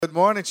Good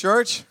morning,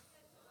 church.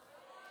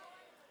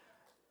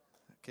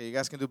 Okay, you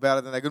guys can do better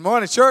than that. Good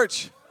morning,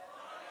 church.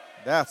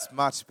 That's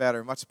much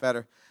better, much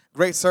better.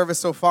 Great service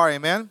so far,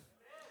 amen?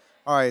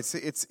 All right,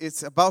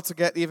 it's about to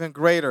get even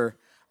greater.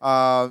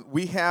 I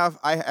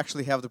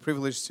actually have the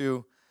privilege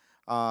to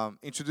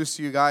introduce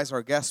to you guys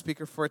our guest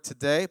speaker for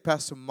today,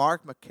 Pastor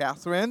Mark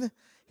McEathron.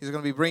 He's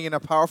going to be bringing a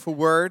powerful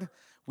word.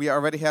 We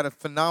already had a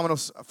phenomenal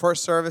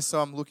first service,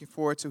 so I'm looking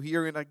forward to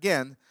hearing it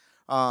again.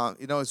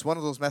 It's one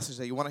of those messages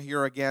that you want to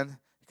hear again,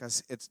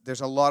 because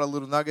there's a lot of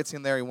little nuggets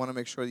in there. You want to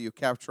make sure that you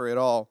capture it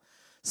all.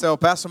 So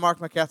Pastor Mark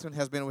McEathron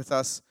has been with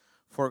us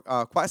for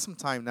quite some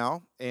time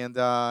now, and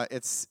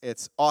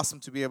it's awesome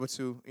to be able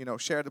to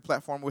share the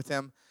platform with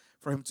him,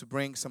 for him to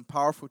bring some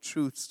powerful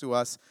truths to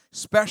us,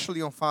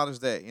 especially on Father's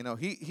Day.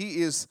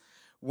 He is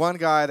one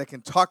guy that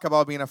can talk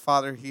about being a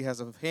father. He has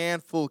a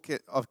handful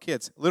of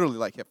kids, literally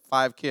like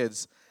 5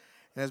 kids,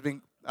 and has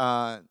been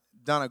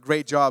done a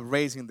great job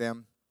raising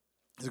them.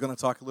 He's going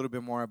to talk a little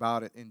bit more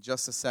about it in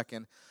just a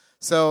second.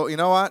 So, you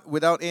know what?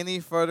 Without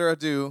any further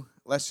ado,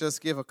 let's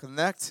just give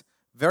a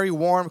very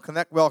warm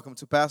welcome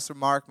to Pastor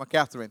Mark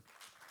McEathron.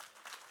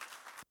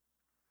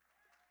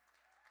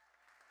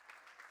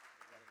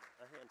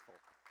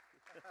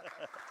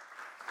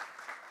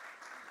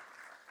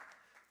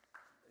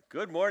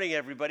 Good morning,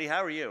 everybody.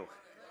 How are you?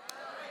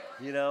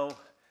 I'll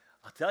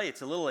tell you,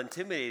 it's a little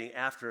intimidating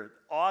after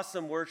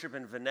awesome worship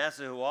and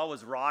Vanessa, who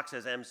always rocks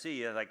as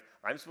MC.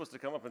 I'm supposed to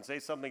come up and say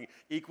something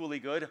equally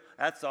good.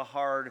 That's a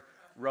hard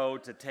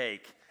road to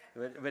take.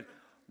 But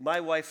my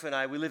wife and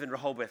I, we live in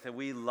Rehoboth, and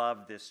we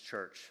love this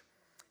church.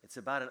 It's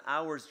about an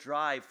hour's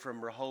drive from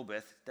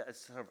Rehoboth.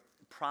 That's sort of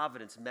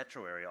Providence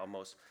metro area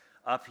almost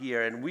up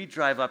here. And we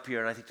drive up here,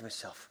 and I think to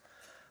myself,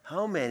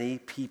 how many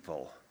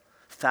people,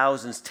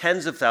 thousands,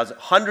 tens of thousands,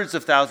 hundreds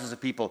of thousands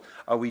of people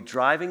are we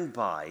driving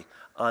by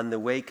on the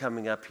way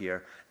coming up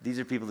here? These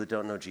are people that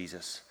don't know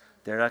Jesus.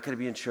 They're not going to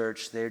be in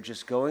church. They're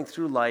just going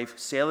through life,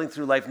 sailing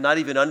through life, not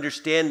even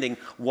understanding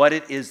what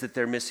it is that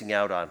they're missing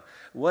out on.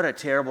 What a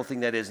terrible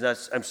thing that is. And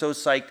I'm so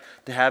psyched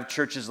to have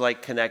churches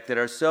like Connect that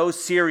are so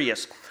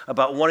serious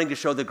about wanting to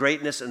show the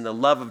greatness and the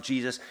love of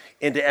Jesus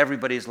into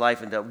everybody's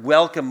life and to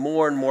welcome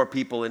more and more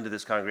people into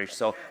this congregation.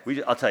 So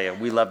I'll tell you,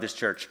 we love this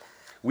church.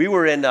 We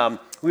were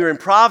in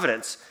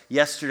Providence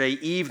yesterday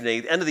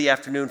evening, end of the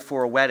afternoon,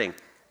 for a wedding.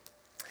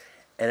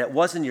 And it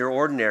wasn't your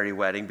ordinary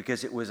wedding,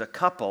 because it was a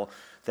couple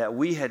that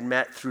we had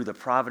met through the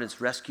Providence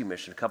Rescue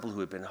Mission, a couple who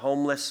had been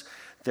homeless.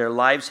 Their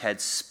lives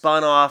had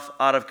spun off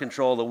out of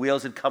control. The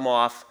wheels had come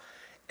off.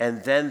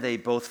 And then they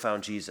both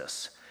found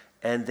Jesus.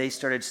 And they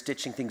started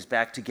stitching things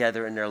back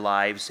together in their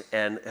lives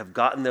and have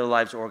gotten their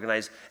lives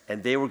organized.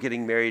 And they were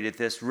getting married at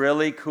this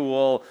really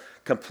cool,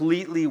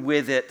 completely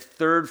with it,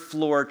 3rd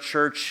floor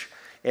church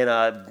in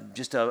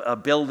a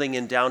building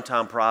in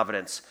downtown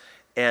Providence.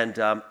 And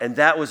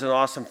that was an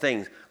awesome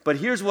thing. But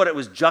here's what it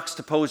was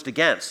juxtaposed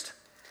against.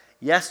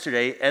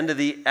 Yesterday, end of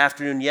the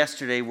afternoon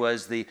yesterday,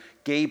 was the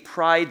Gay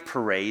Pride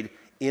Parade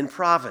in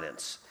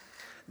Providence.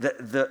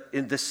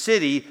 In the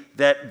city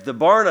that the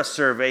Barna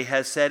survey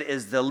has said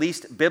is the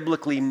least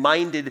biblically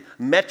minded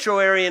metro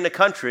area in the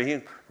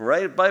country,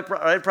 right by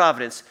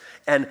Providence.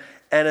 And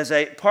as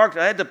I parked,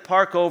 I had to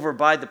park over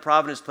by the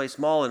Providence Place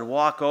Mall and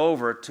walk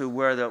over to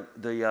where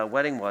the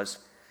wedding was.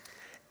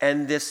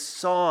 And this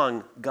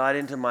song got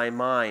into my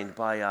mind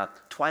by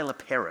Twyla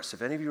Paris.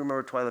 If any of you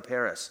remember Twyla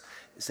Paris,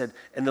 it said,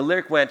 and the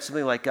lyric went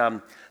something like,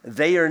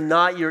 "They are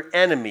not your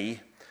enemy.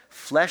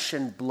 Flesh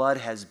and blood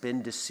has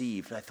been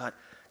deceived." And I thought,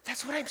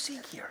 that's what I'm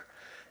seeing here.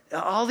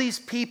 All these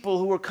people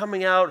who are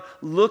coming out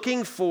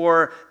looking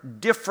for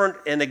different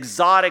and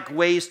exotic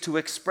ways to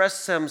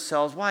express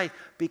themselves. Why?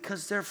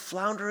 Because they're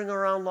floundering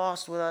around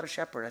lost without a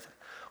shepherd. I thought,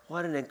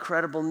 what an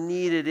incredible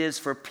need it is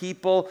for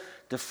people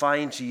to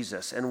find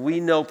Jesus. And we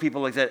know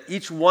people like that.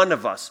 Each one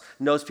of us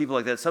knows people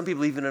like that. Some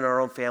people even in our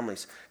own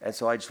families. And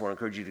so I just want to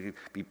encourage you to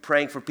be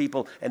praying for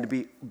people and to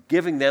be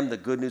giving them the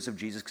good news of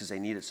Jesus, because they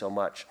need it so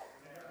much.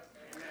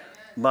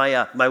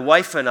 My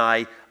wife and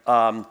I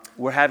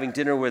were having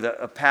dinner with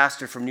a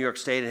pastor from New York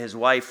State and his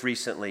wife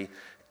recently.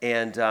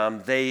 And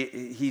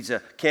he's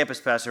a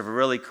campus pastor of a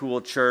really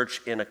cool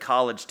church in a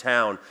college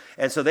town.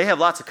 And so they have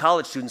lots of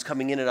college students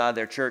coming in and out of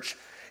their church.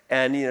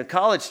 And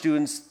college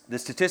students, the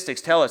statistics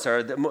tell us,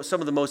 are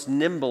some of the most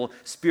nimble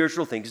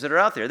spiritual thinkers that are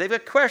out there. They've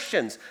got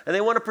questions, and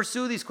they want to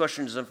pursue these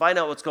questions and find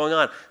out what's going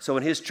on. So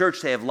in his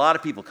church, they have a lot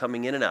of people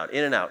coming in and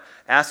out,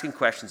 asking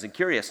questions and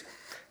curious.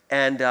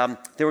 And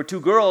there were 2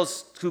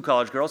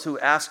 college girls, who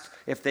asked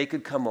if they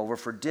could come over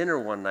for dinner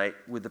one night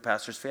with the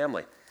pastor's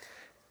family.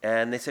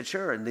 And they said,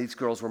 sure. And these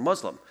girls were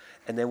Muslim.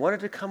 And they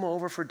wanted to come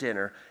over for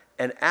dinner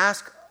and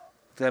ask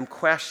them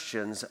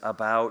questions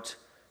about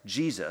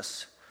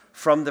Jesus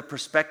from the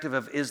perspective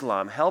of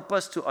Islam. Help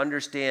us to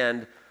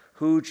understand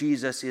who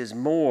Jesus is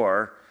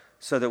more,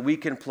 so that we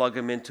can plug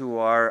him into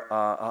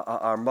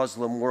our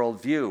Muslim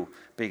worldview,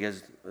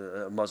 because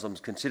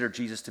Muslims consider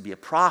Jesus to be a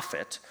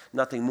prophet,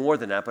 nothing more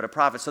than that, but a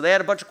prophet. So they had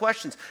a bunch of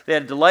questions. They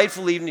had a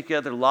delightful evening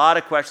together, a lot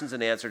of questions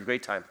and answered,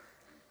 great time.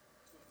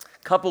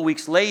 A couple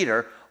weeks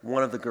later,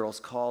 one of the girls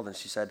called and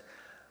she said,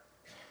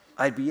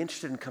 I'd be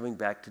interested in coming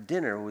back to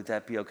dinner. Would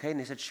that be okay? And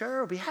he said,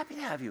 sure, I'll be happy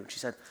to have you. And she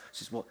said,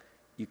 well,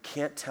 you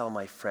can't tell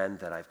my friend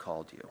that I've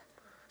called you.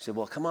 She said,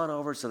 well, come on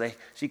over. So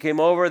she came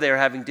over. They were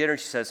having dinner.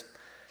 She says,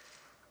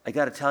 I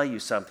got to tell you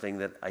something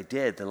that I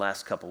did the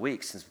last couple of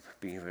weeks since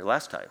being here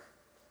last time.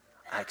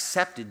 I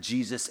accepted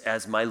Jesus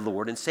as my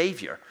Lord and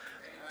Savior.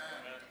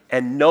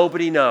 And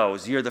nobody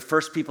knows. You're the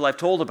first people I've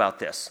told about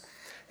this.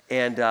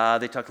 And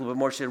they talked a little bit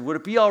more. She said, would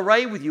it be all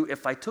right with you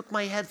if I took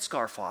my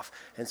headscarf off?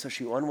 And so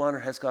she unwound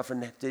her headscarf,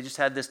 and they just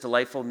had this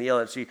delightful meal.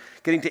 And she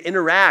getting to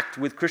interact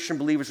with Christian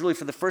believers really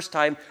for the first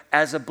time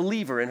as a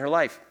believer in her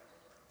life.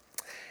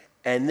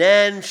 And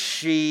then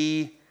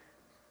she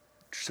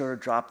sort of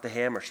dropped the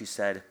hammer. She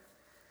said,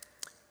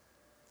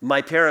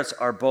 my parents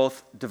are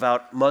both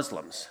devout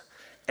Muslims.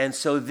 And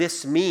so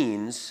this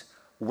means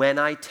when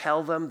I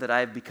tell them that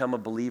I've become a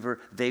believer,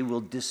 they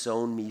will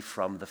disown me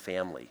from the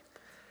family.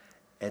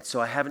 And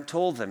so I haven't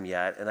told them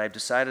yet, and I've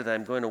decided that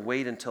I'm going to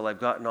wait until I've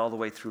gotten all the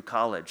way through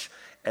college,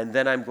 and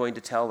then I'm going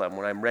to tell them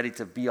when I'm ready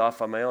to be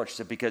off on my own. She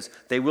said, because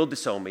they will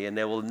disown me, and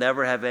they will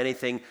never have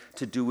anything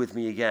to do with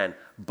me again.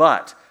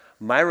 But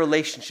my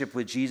relationship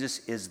with Jesus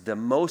is the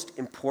most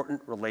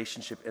important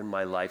relationship in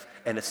my life,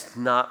 and it's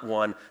not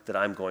one that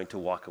I'm going to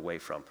walk away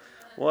from.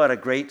 What a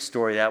great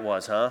story that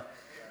was, huh?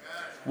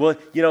 Well,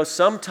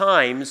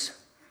 sometimes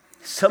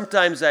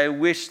I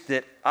wish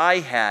that I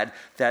had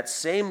that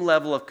same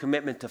level of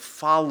commitment to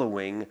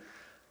following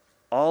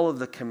all of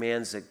the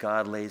commands that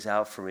God lays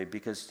out for me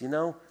because,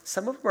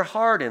 some of them are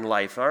hard in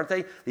life, aren't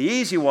they? The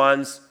easy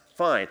ones,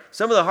 fine.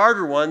 Some of the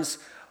harder ones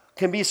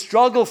can be a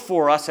struggle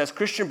for us as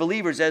Christian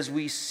believers as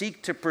we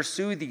seek to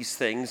pursue these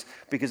things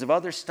because of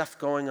other stuff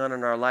going on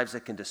in our lives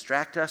that can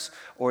distract us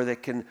or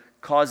that can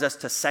cause us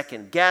to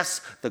second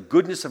guess the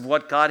goodness of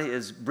what God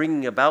is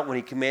bringing about when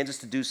he commands us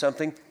to do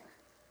something.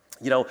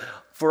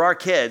 For our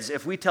kids,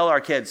 if we tell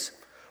our kids,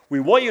 we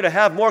want you to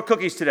have more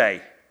cookies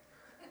today,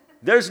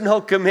 there's no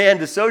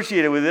command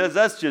associated with this.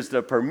 That's just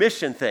a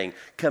permission thing.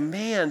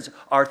 Commands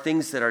are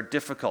things that are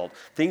difficult,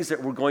 things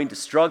that we're going to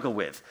struggle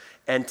with.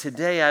 And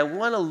today I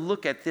want to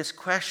look at this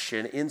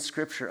question in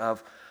Scripture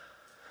of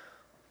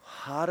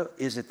how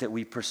is it that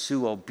we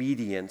pursue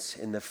obedience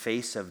in the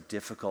face of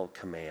difficult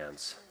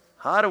commands?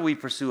 How do we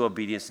pursue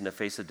obedience in the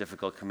face of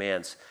difficult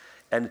commands?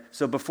 And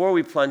so before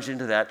we plunge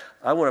into that,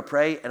 I want to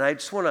pray, and I'm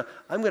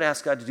going to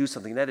ask God to do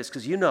something. That is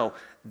because you know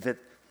that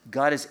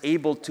God is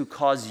able to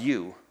cause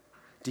you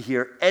to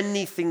hear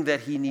anything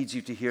that he needs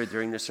you to hear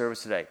during the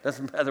service today.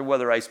 Doesn't matter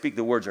whether I speak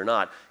the words or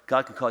not.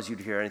 God can cause you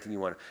to hear anything you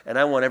want. And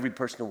I want every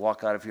person to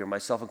walk out of here,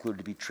 myself included,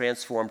 to be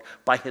transformed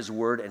by his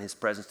word and his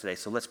presence today.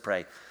 So let's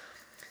pray.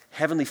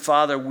 Heavenly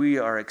Father, we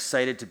are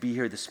excited to be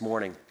here this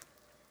morning.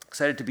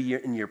 Excited to be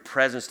in your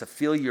presence, to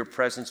feel your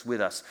presence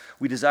with us.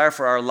 We desire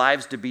for our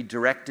lives to be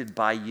directed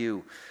by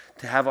you,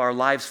 to have our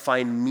lives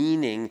find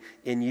meaning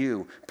in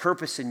you,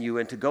 purpose in you,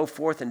 and to go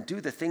forth and do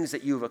the things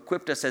that you have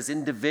equipped us as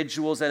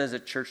individuals and as a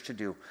church to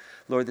do.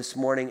 Lord, this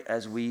morning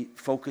as we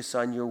focus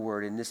on your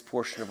word in this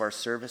portion of our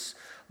service,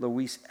 Lord,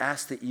 we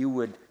ask that you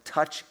would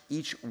touch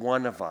each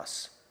one of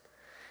us.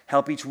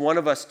 Help each one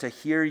of us to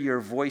hear your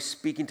voice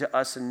speaking to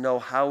us and know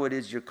how it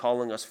is you're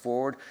calling us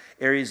forward.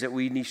 Areas that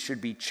we should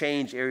be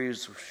changed,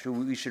 areas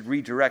we should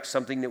redirect,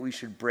 something that we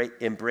should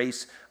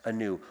embrace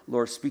anew.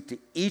 Lord, speak to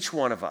each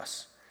one of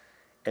us,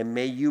 and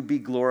may you be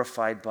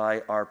glorified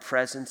by our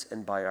presence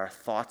and by our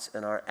thoughts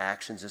and our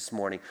actions this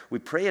morning. We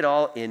pray it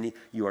all in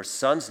your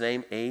Son's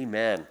name.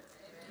 Amen.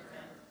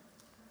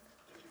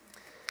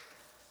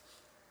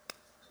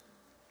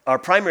 Our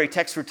primary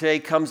text for today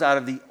comes out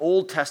of the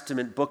Old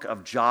Testament book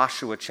of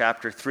Joshua,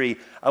 chapter 3.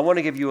 I want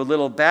to give you a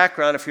little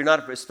background. If you're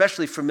not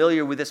especially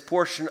familiar with this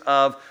portion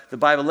of the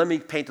Bible, let me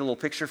paint a little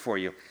picture for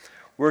you.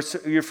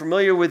 You're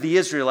familiar with the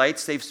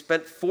Israelites. They've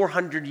spent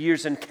 400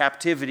 years in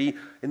captivity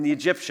with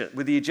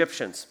the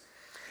Egyptians.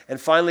 And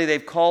finally,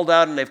 they've called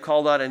out,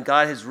 and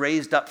God has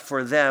raised up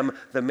for them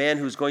the man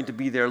who's going to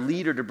be their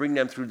leader to bring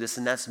them through this,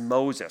 and that's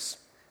Moses.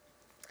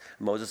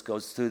 Moses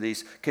goes through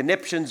these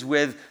conniptions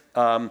with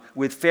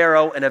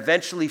Pharaoh, and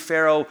eventually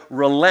Pharaoh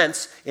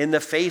relents in the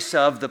face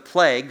of the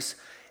plagues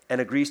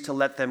and agrees to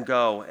let them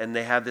go. And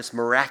they have this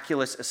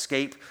miraculous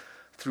escape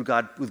through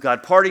God, with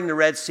God parting the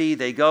Red Sea.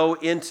 They go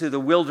into the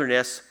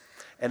wilderness,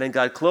 and then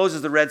God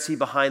closes the Red Sea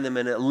behind them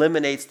and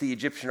eliminates the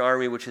Egyptian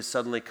army, which has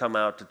suddenly come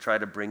out to try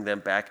to bring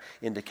them back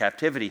into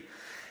captivity.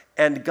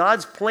 And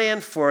God's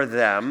plan for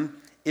them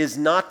is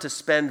not to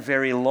spend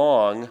very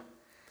long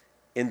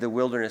in the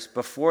wilderness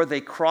before they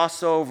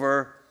cross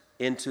over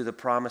into the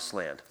promised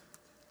land.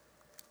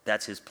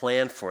 That's his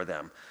plan for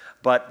them.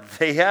 But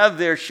they have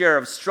their share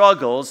of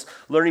struggles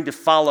learning to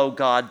follow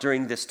God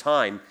during this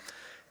time.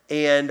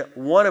 And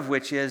one of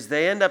which is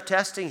they end up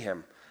testing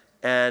him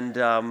and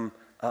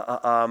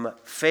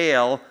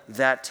fail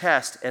that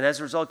test. And as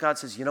a result, God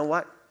says, you know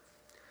what?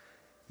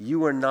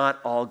 you are not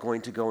all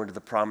going to go into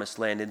the promised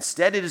land.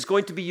 Instead, it is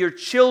going to be your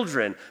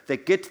children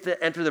that get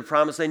to enter the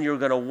promised land. You're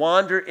going to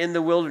wander in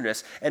the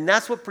wilderness. And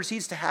that's what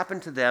proceeds to happen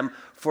to them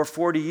for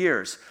 40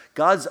 years.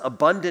 God's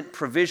abundant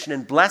provision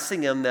and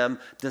blessing in them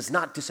does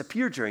not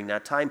disappear during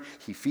that time.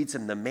 He feeds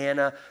them the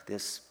manna,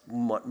 this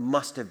what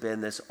must have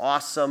been this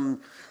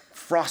awesome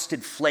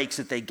frosted flakes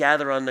that they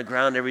gather on the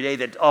ground every day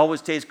that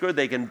always taste good.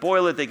 They can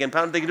boil it, they can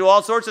pound it, they can do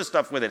all sorts of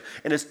stuff with it.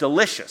 And it's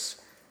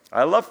delicious.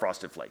 I love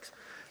frosted flakes.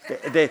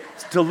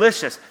 It's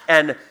delicious.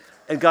 And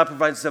God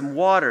provides them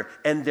water,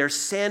 and their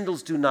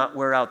sandals do not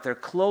wear out. Their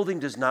clothing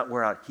does not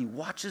wear out. He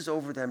watches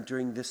over them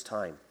during this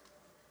time.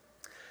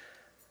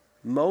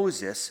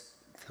 Moses,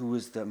 who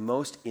is the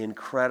most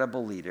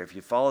incredible leader, if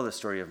you follow the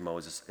story of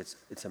Moses,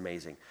 it's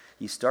amazing.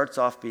 He starts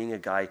off being a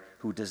guy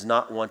who does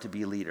not want to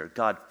be a leader.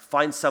 God,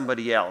 find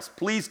somebody else.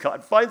 Please,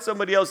 God, find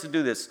somebody else to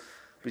do this.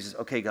 But he says,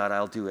 okay, God,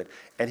 I'll do it.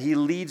 And he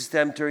leads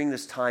them during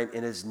this time,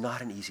 and it is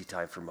not an easy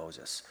time for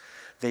Moses.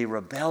 They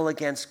rebel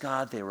against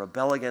God. They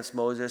rebel against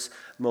Moses.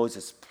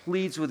 Moses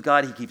pleads with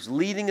God. He keeps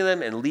leading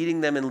them and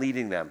leading them and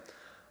leading them.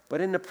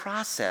 But in the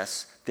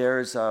process,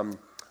 there's an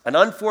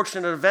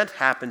unfortunate event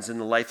happens in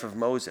the life of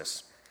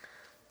Moses.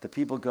 The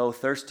people go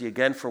thirsty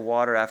again for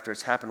water after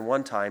it's happened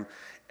one time.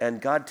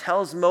 And God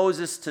tells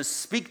Moses to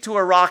speak to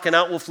a rock and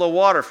out will flow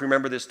water, if you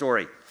remember this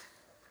story.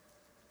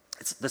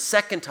 It's the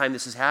second time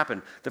this has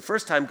happened. The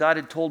first time God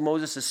had told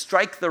Moses to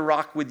strike the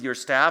rock with your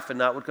staff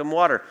and out would come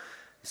water.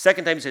 The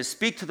second time he says,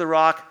 speak to the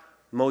rock.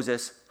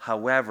 Moses,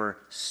 however,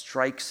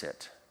 strikes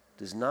it,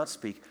 does not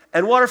speak,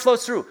 and water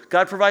flows through.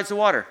 God provides the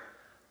water.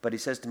 But he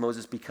says to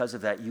Moses, because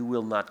of that, you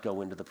will not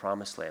go into the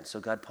promised land. So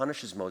God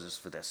punishes Moses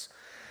for this.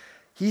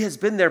 He has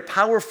been their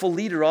powerful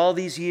leader all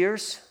these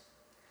years,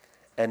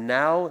 and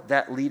now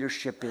that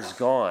leadership is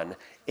gone.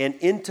 And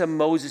into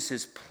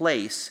Moses'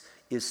 place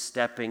is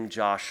stepping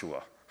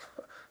Joshua.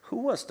 Who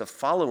wants to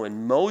follow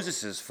in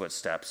Moses'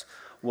 footsteps?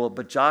 Well,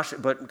 but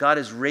God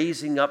is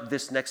raising up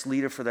this next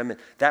leader for them, and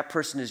that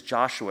person is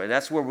Joshua. And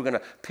that's where we're going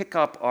to pick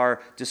up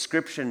our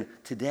description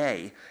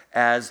today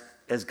as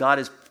God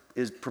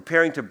is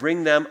preparing to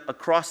bring them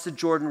across the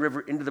Jordan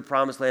River into the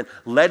promised land,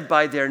 led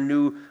by their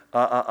new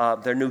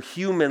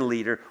human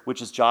leader,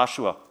 which is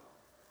Joshua.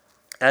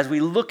 As we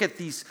look at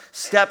these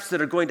steps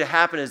that are going to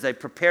happen as they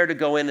prepare to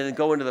go in and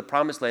go into the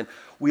promised land,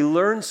 we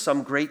learn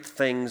some great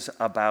things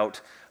about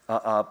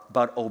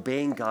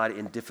obeying God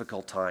in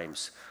difficult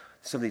times.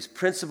 Some of these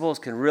principles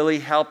can really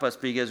help us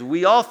because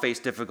we all face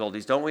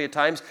difficulties, don't we, at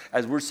times,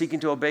 as we're seeking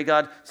to obey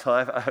God? So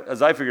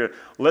as I figured,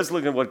 let's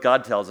look at what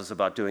God tells us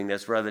about doing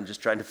this rather than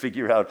just trying to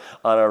figure out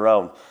on our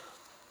own.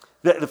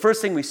 The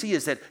first thing we see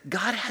is that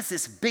God has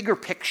this bigger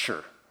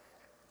picture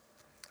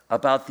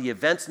about the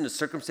events and the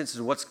circumstances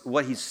of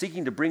what he's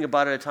seeking to bring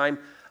about at a time,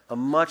 a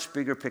much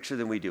bigger picture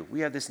than we do. We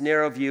have this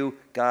narrow view.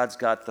 God's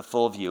got the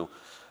full view.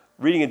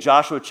 Reading in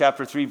Joshua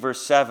chapter 3,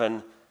 verse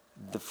 7,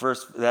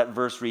 that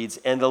verse reads,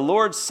 and the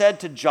Lord said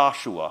to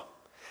Joshua,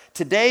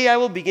 today I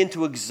will begin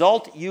to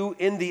exalt you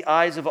in the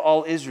eyes of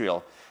all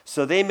Israel,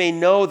 so they may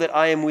know that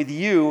I am with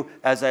you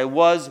as I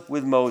was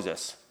with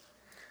Moses.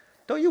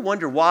 Don't you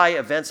wonder why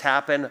events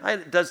happen?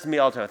 It does to me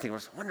all the time.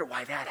 I wonder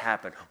why that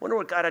happened. I wonder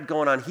what God had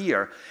going on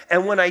here.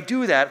 And when I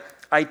do that,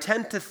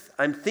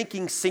 I'm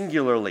thinking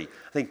singularly.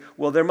 I think,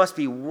 well, there must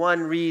be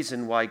one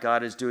reason why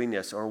God is doing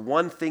this, or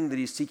one thing that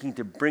he's seeking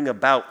to bring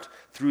about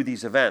through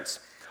these events.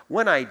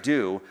 When I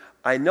do,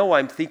 I know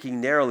I'm thinking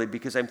narrowly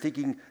because I'm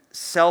thinking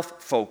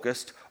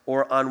self-focused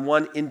or on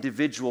one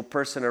individual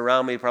person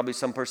around me, probably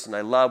some person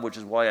I love, which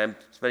is why I'm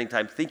spending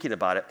time thinking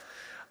about it.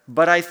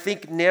 But I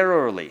think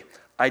narrowly.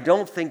 I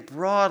don't think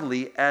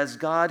broadly as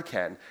God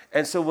can.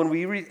 And so when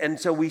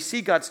we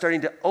see God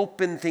starting to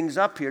open things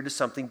up here to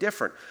something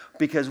different.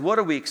 Because what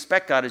do we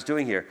expect God is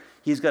doing here?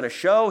 He's going to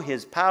show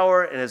his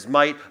power and his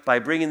might by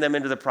bringing them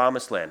into the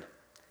promised land.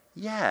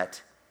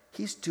 Yet,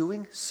 he's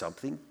doing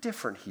something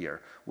different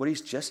here. What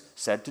he's just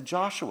said to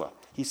Joshua.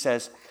 He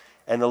says,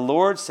 and the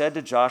Lord said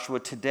to Joshua,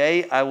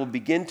 today I will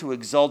begin to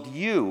exalt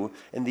you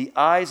in the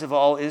eyes of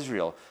all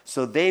Israel,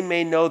 so they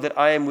may know that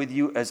I am with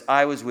you as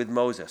I was with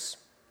Moses.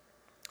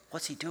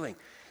 What's he doing?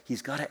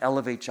 He's got to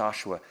elevate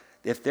Joshua.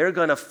 If they're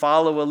going to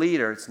follow a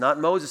leader, it's not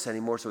Moses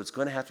anymore, so it's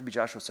going to have to be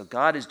Joshua. So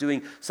God is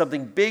doing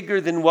something bigger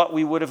than what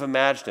we would have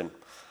imagined.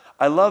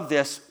 I love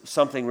this,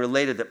 something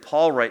related that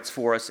Paul writes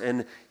for us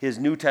in his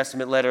New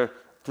Testament letter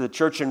to the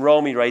church in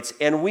Rome. He writes,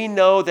 and we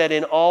know that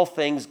in all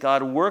things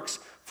God works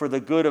for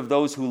the good of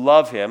those who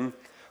love him,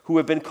 who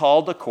have been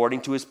called according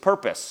to his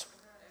purpose.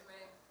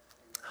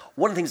 Amen.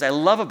 One of the things I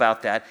love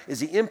about that is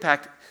the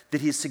impact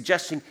that he's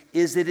suggesting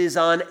is it is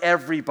on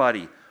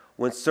everybody.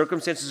 When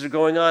circumstances are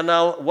going on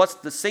now, what's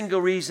the single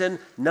reason?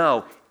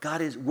 No,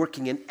 God is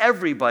working in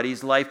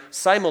everybody's life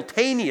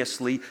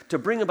simultaneously to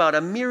bring about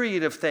a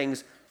myriad of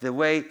things the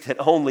way that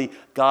only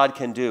God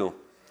can do.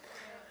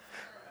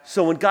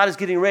 So when God is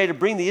getting ready to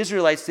bring the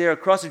Israelites there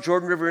across the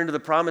Jordan River into the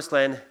promised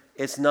land,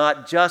 it's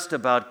not just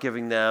about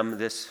giving them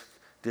this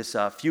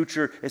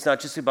future. It's not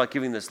just about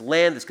giving this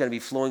land that's going to be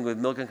flowing with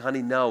milk and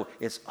honey. No,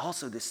 it's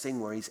also this thing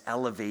where he's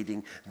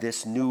elevating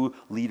this new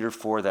leader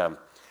for them.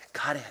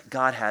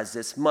 God has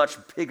this much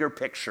bigger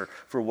picture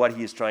for what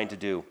he is trying to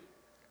do.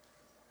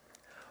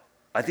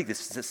 I think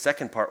this is the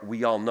second part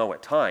we all know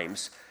at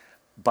times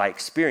by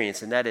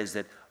experience, and that is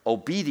that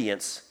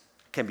obedience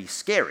can be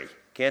scary,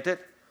 can't it?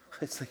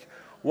 It's like,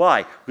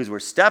 why? Because we're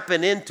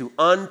stepping into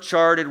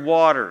uncharted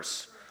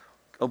waters.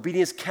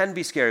 Obedience can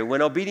be scary.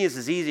 When obedience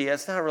is easy,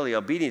 that's not really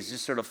obedience, it's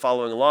just sort of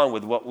following along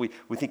with what we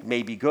think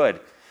may be good.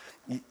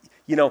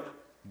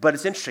 But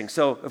it's interesting.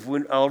 So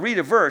I'll read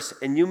a verse,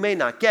 and you may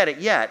not get it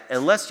yet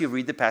unless you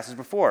read the passage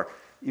before.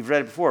 You've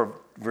read it before.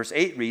 Verse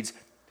 8 reads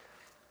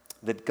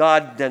that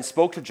God then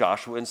spoke to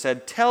Joshua and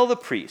said, "Tell the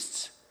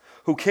priests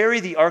who carry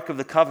the Ark of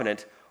the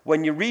Covenant,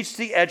 when you reach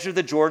the edge of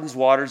the Jordan's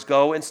waters,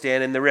 go and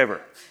stand in the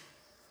river."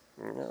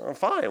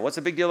 Fine. What's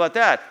the big deal about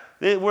that?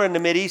 We're in the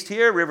Mideast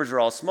here. Rivers are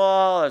all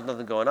small. There's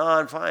nothing going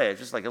on. Fine. It's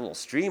just like a little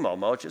stream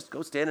almost. Just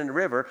go stand in the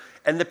river,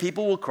 and the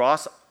people will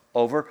cross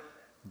over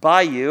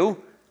by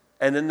you,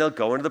 and then they'll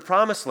go into the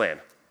promised land.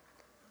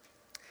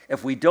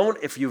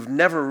 If you've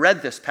never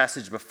read this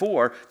passage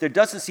before, there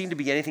doesn't seem to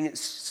be anything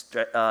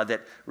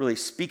that really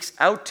speaks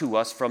out to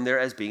us from there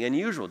as being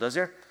unusual, does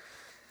there?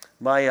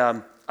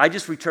 I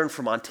just returned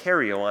from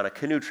Ontario on a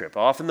canoe trip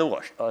off in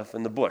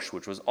the bush,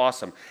 which was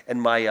awesome. And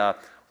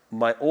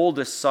my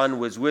oldest son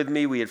was with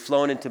me. We had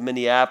flown into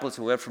Minneapolis,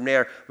 and we went from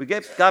there. We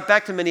got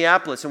back to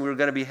Minneapolis, and we were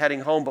going to be heading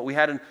home, but we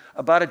had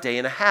about a day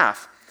and a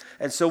half.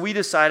 And so we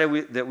decided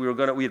we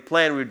had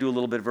planned we would do a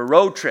little bit of a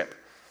road trip.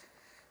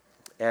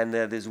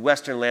 And these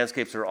western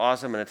landscapes are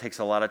awesome, and it takes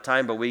a lot of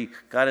time. But we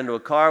got into a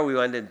car. We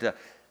went into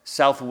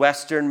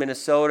southwestern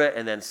Minnesota,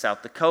 and then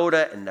South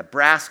Dakota, and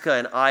Nebraska,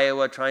 and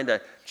Iowa, trying to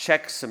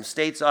check some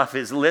states off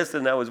his list,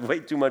 and that was way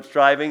too much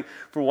driving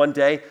for one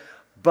day.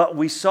 But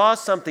we saw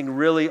something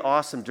really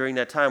awesome during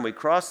that time. We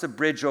crossed the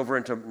bridge over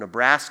into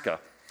Nebraska,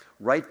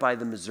 right by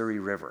the Missouri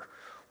River,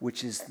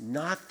 which is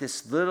not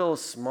this little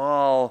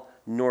small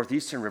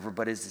northeastern river,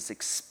 but is this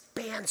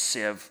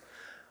expansive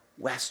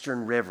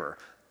western river.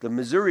 The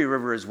Missouri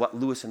River is what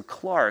Lewis and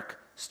Clark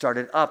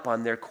started up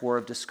on their Corps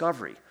of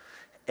Discovery.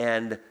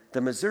 And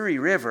the Missouri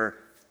River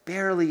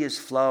barely is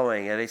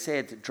flowing, and they say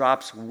it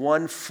drops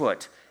 1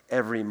 foot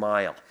every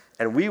mile.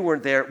 And we were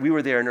there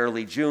in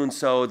early June,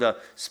 so the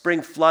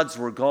spring floods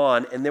were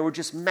gone, and there were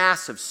just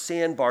massive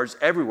sandbars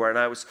everywhere. And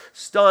I was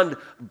stunned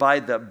by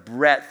the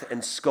breadth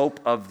and scope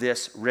of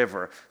this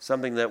river,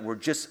 something that we're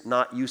just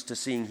not used to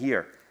seeing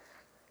here.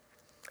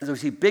 So we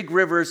see big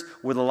rivers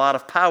with a lot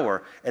of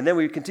power. And then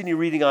we continue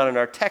reading on in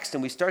our text,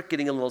 and we start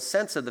getting a little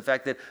sense of the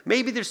fact that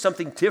maybe there's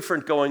something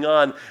different going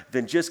on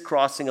than just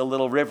crossing a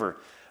little river.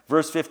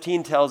 Verse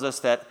 15 tells us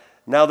that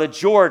now the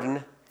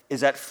Jordan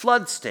is at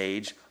flood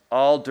stage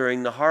all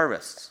during the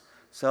harvests.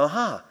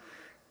 So,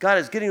 God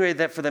is getting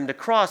ready for them to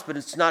cross, but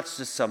it's not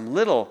just some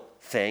little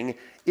thing.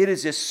 It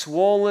is this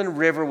swollen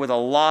river with a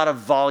lot of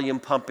volume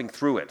pumping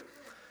through it.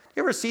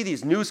 You ever see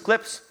these news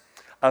clips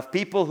of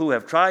people who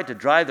have tried to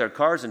drive their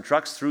cars and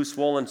trucks through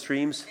swollen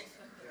streams?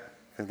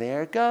 And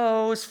there it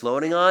goes,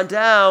 floating on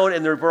down,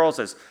 and the reporter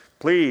says,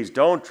 "Please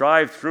don't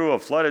drive through a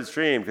flooded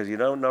stream because you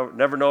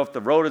never know if the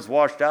road is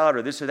washed out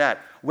or this or that."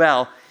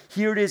 Well,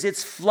 here it is,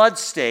 it's flood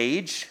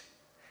stage,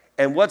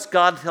 and what's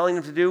God telling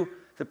them to do?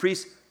 The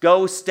priests,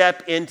 go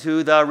step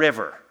into the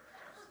river.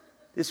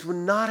 This would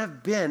not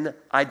have been,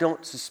 I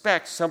don't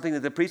suspect, something that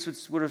the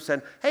priests would have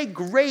said, "Hey,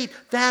 great,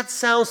 that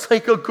sounds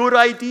like a good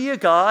idea,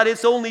 God.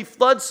 It's only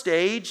flood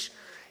stage."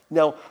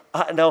 Now,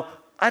 I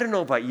don't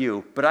know about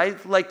you, but I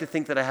like to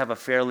think that I have a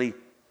fairly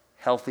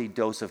healthy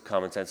dose of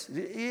common sense.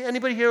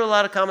 Anybody here with a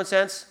lot of common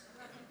sense?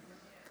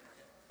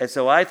 And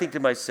so I think to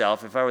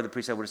myself, if I were the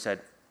priest, I would have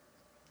said,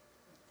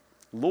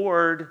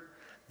 "Lord,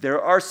 there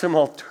are some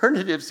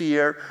alternatives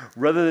here.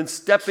 Rather than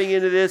stepping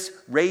into this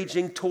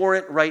raging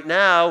torrent right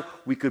now,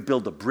 we could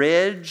build a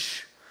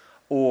bridge,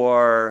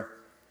 or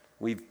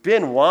we've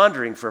been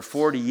wandering for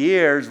 40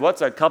 years.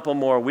 What's a couple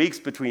more weeks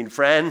between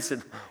friends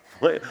and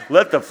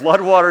let the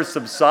floodwaters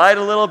subside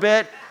a little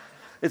bit?"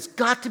 It's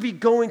got to be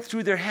going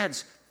through their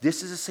heads.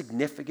 This is a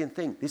significant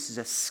thing. This is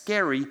a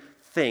scary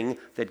thing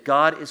that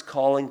God is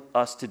calling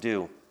us to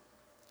do.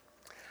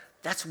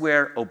 That's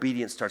where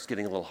obedience starts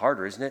getting a little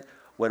harder, isn't it?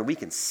 When we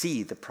can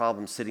see the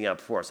problem sitting out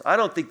before us. I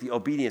don't think the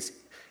obedience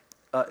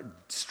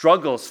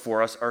struggles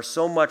for us are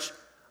so much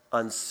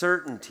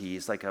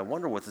uncertainties, like I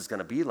wonder what this is going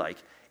to be like.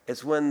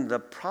 It's when the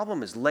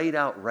problem is laid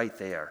out right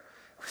there.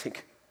 We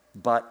think,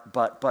 but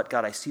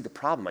God, I see the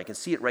problem. I can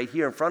see it right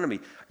here in front of me.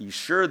 Are you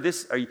sure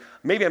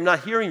maybe I'm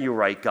not hearing you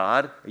right,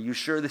 God. Are you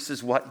sure this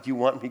is what you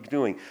want me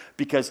doing?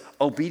 Because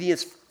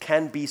obedience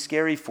can be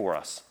scary for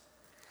us.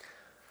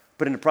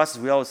 But in the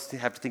process, we always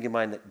have to think in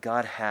mind that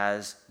God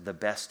has the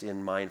best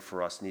in mind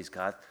for us, and he's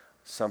got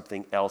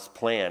something else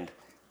planned.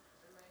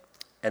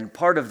 And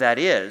part of that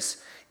is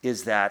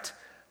that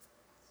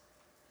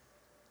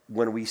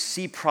when we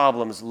see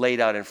problems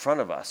laid out in front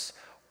of us,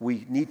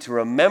 we need to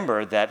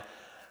remember that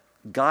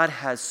God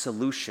has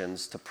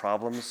solutions to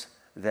problems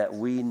that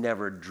we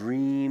never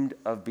dreamed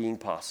of being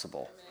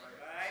possible.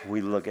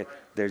 We look at,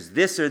 there's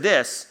this or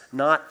this,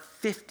 not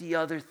 50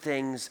 other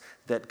things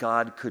that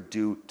God could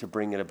do to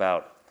bring it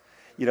about.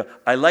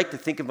 I like to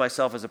think of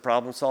myself as a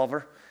problem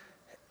solver.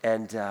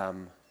 And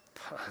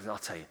I'll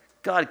tell you,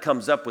 God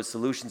comes up with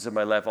solutions in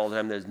my life all the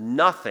time. There's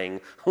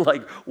nothing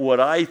like what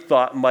I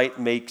thought might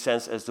make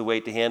sense as the way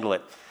to handle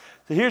it.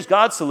 So here's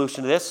God's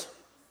solution to this.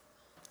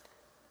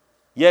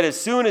 Yet as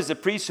soon as the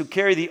priests who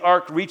carried the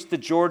ark reached the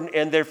Jordan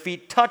and their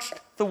feet touched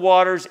the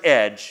water's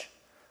edge,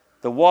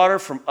 the water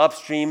from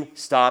upstream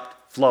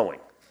stopped flowing.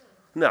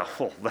 Now,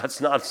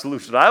 that's not a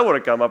solution I would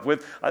have come up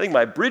with. I think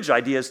my bridge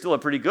idea is still a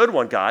pretty good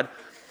one, God.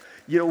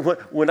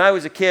 When I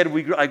was a kid,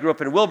 I grew up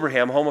in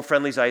Wilbraham, home of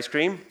Friendly's Ice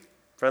Cream.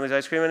 Friendly's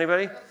Ice Cream,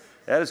 anybody?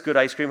 That is good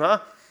ice cream, huh?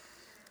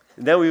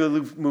 And then we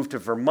moved to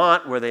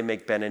Vermont, where they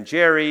make Ben &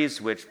 Jerry's,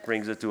 which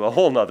brings it to a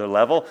whole nother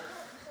level.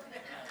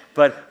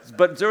 But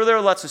there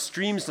are lots of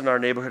streams in our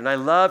neighborhood, and I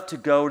love to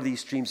go to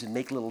these streams and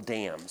make little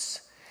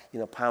dams.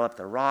 Pile up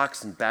the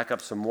rocks and back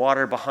up some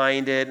water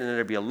behind it, and then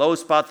there'd be a low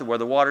spot where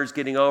the water's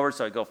getting over,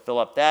 so I go fill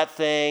up that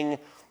thing,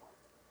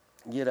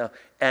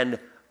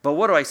 But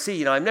what do I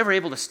see? I'm never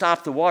able to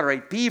stop the water.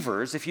 Right?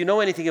 Beavers, if you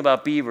know anything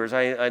about beavers,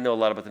 I know a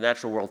lot about the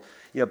natural world.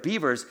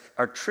 Beavers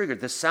are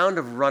triggered. The sound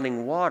of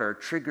running water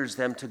triggers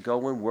them to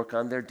go and work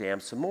on their dam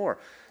some more.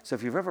 So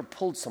if you've ever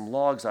pulled some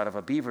logs out of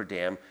a beaver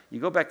dam, you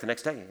go back the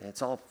next day, and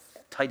it's all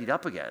tidied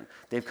up again.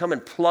 They've come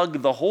and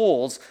plugged the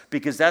holes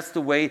because that's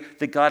the way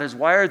that God has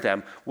wired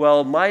them.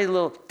 Well, my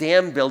little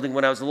dam building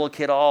when I was a little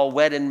kid, all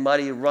wet and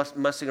muddy,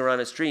 messing around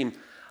a stream,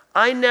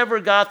 I never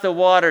got the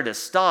water to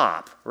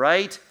stop,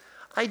 right?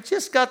 I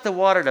just got the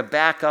water to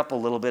back up a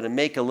little bit and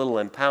make a little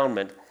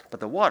impoundment, but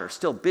the water's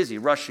still busy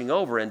rushing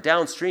over, and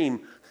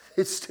downstream,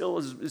 it's still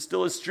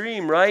a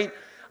stream, right?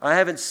 I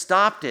haven't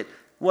stopped it.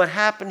 What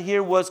happened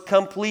here was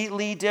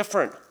completely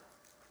different.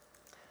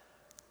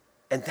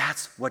 And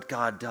that's what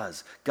God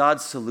does.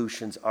 God's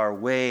solutions are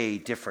way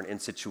different in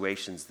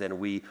situations than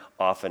we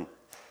often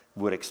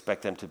would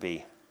expect them to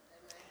be.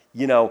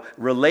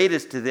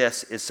 Related to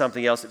this is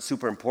something else that's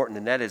super important,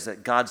 and that is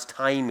that God's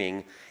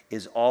timing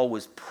is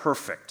always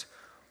perfect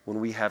when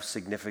we have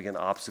significant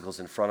obstacles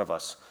in front of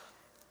us.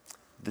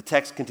 The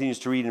text continues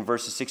to read in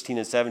verses 16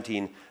 and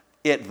 17,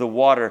 the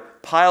water,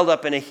 piled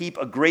up in a heap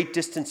a great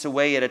distance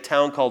away at a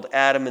town called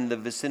Adam in the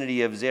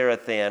vicinity of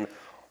Zarethan,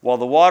 while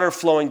the water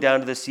flowing down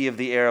to the Sea of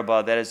the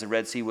Arabah, that is the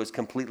Red Sea, was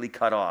completely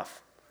cut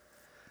off.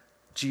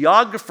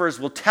 Geographers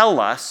will tell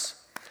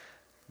us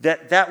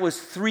that was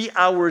 3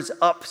 hours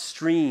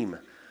upstream.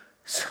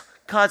 So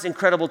God's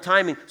incredible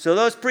timing. So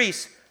those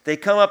priests, they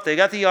come up, they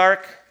got the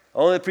ark.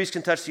 Only the priest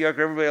can touch the ark,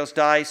 everybody else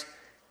dies.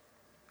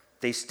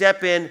 They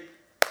step in,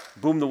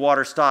 boom, the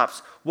water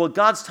stops. Well,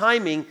 God's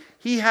timing,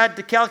 he had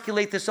to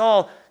calculate this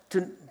all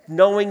to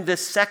knowing the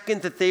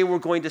second that they were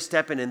going to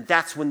step in, and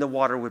that's when the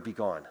water would be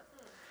gone.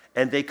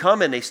 And they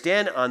come and they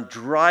stand on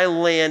dry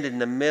land in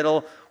the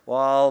middle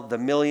while the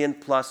 1 million+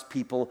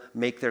 people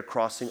make their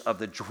crossing of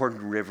the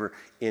Jordan River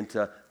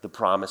into the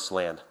promised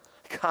land.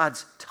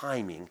 God's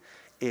timing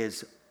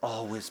is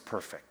always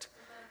perfect.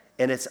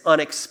 And it's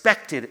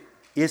unexpected,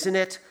 isn't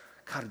it?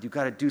 God, you've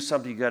got to do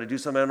something. I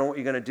don't know what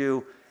you're going to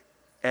do.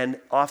 And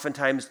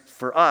oftentimes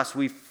for us,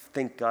 we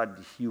think,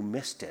 God, you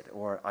missed it.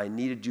 Or I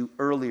needed you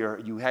earlier.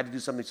 You had to do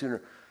something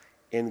sooner.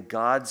 In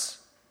God's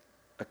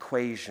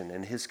equation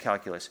and his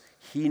calculus,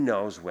 he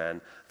knows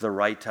when the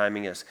right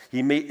timing is.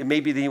 It may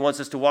be that he wants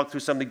us to walk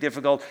through something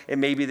difficult. It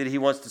may be that he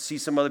wants to see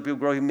some other people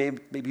grow.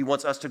 Maybe he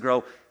wants us to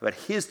grow. But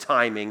his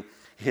timing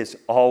is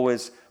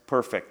always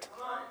perfect.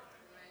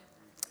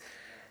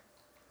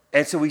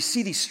 And so we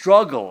see these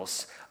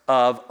struggles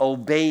of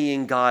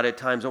obeying God at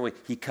times, don't we?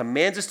 He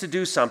commands us to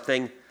do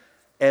something,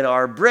 and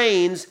our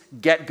brains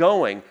get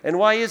going. And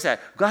why is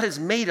that? God has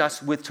made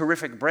us with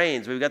terrific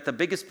brains. We've got the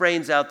biggest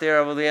brains out there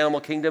of the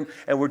animal kingdom,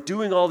 and we're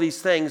doing all these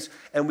things,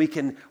 and we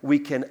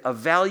can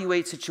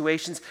evaluate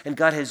situations, and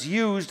God has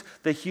used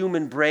the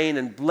human brain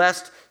and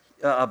blessed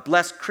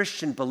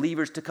Christian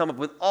believers to come up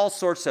with all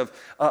sorts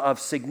of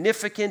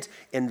significant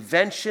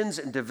inventions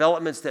and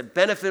developments that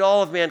benefit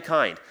all of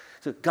mankind.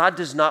 So God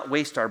does not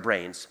waste our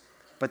brains.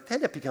 But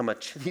then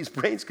these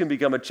brains can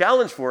become a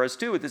challenge for us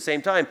too at the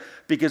same time,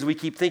 because we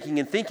keep thinking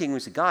and thinking. We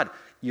say, God,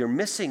 you're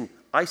missing.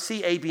 I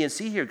see A, B, and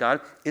C here,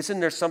 God. Isn't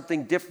there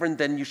something different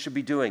than you should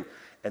be doing?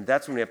 And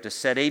that's when we have to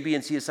set A, B,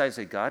 and C aside and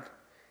say, God,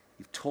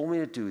 you've told me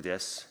to do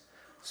this,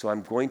 so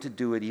I'm going to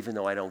do it even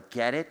though I don't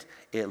get it.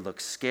 It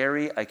looks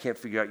scary. I can't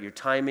figure out your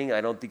timing.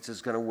 I don't think this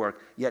is going to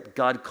work. Yet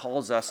God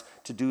calls us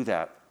to do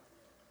that.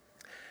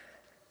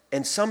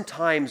 And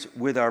sometimes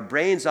with our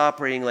brains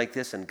operating like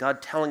this and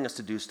God telling us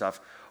to do stuff,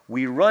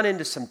 we run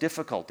into some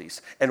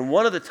difficulties. And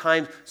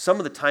some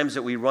of the times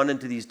that we run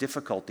into these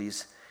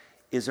difficulties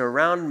is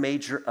around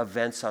major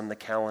events on the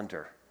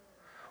calendar.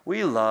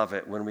 We love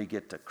it when we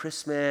get to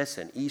Christmas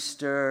and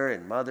Easter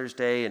and Mother's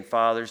Day and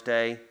Father's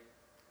Day.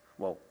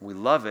 Well, we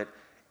love it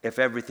if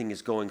everything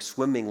is going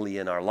swimmingly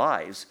in our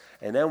lives,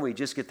 and then we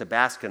just get to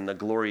bask in the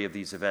glory of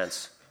these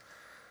events.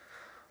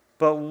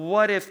 But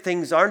what if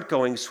things aren't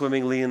going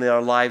swimmingly in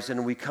our lives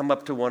and we come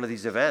up to one of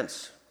these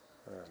events?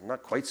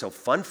 Not quite so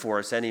fun for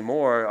us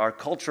anymore. Our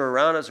culture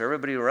around us, or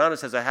everybody around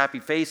us has a happy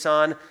face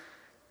on,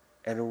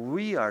 And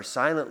we are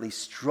silently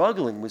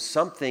struggling with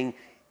something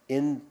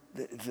in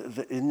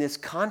this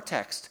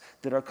context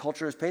that our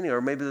culture is painting,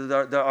 or maybe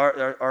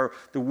the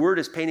word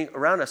is painting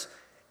around us,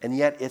 and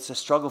yet it's a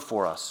struggle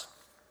for us.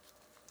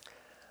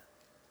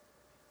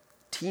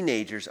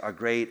 Teenagers are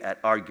great at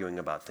arguing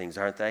about things,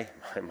 aren't they?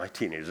 My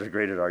teenagers are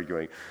great at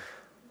arguing.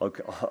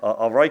 Okay,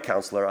 all right,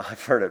 counselor,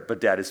 I've heard it, but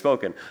Dad has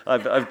spoken.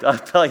 I'll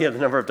tell you the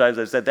number of times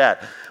I've said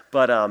that.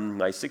 But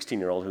my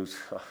 16-year-old, who's,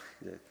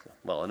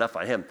 well, enough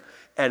on him.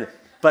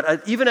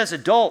 But even as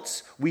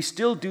adults, we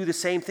still do the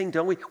same thing,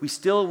 don't we? We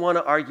still want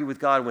to argue with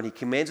God. When he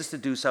commands us to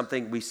do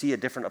something, we see a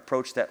different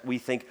approach that we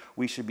think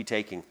we should be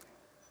taking.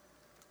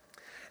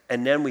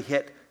 And then we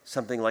hit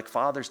something like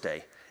Father's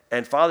Day.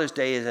 And Father's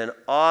Day is an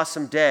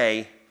awesome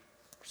day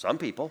for some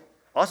people,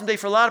 awesome day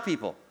for a lot of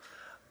people.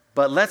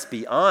 But let's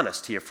be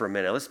honest here for a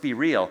minute. Let's be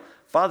real.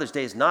 Father's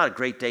Day is not a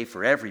great day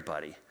for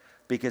everybody,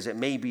 because it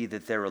may be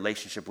that their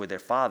relationship with their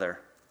father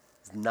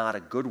is not a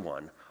good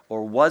one,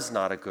 or was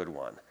not a good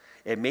one.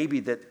 It may be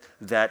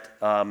that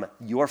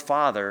your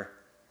father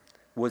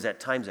was at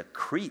times a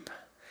creep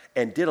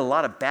and did a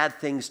lot of bad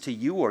things to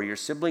you or your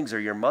siblings or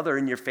your mother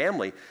and your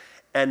family.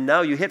 And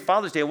now you hit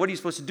Father's Day, and what are you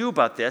supposed to do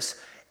about this?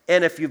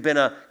 And if you've been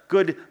a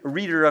good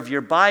reader of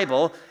your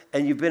Bible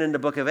and you've been in the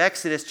book of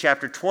Exodus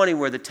chapter 20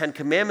 where the 10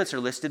 Commandments are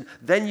listed,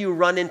 then you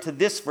run into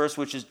this verse,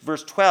 which is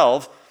verse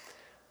 12,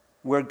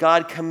 where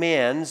God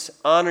commands,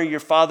 honor your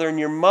father and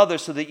your mother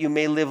so that you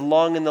may live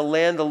long in the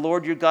land the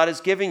Lord your God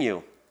is giving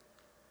you.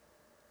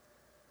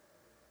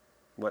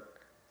 What?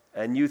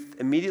 And you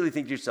immediately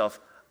think to yourself,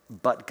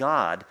 but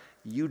God,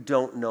 you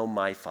don't know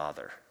my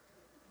father.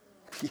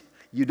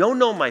 You don't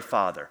know my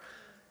father.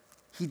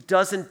 He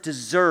doesn't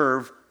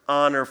deserve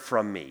honor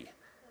from me.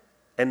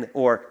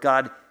 Or,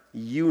 God,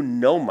 you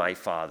know my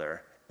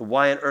father.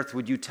 Why on earth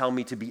would you tell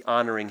me to be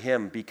honoring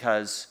him?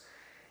 Because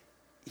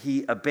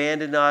he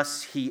abandoned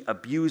us, he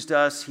abused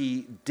us,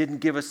 he didn't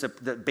give us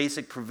the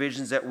basic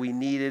provisions that we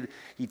needed,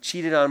 he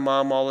cheated on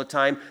mom all the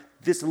time.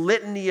 This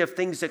litany of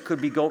things that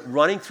could be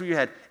running through your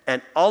head,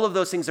 and all of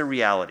those things are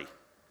reality.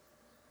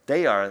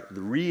 They are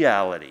the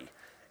reality.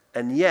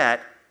 And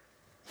yet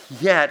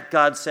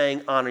God's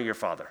saying, honor your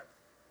father.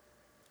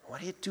 What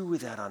do you do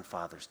with that on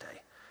Father's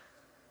Day?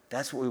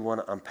 That's what we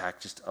want to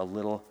unpack just a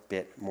little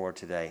bit more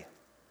today.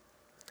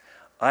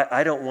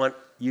 I don't want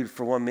you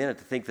for 1 minute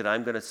to think that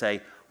I'm going to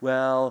say,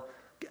 well,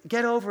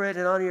 get over it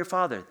and honor your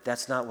father.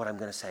 That's not what I'm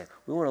going to say.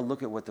 We want to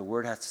look at what the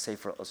Word has to say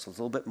for us a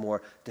little bit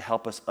more to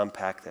help us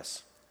unpack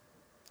this.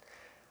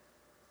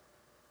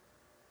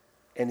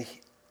 And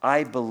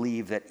I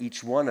believe that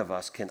each one of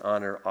us can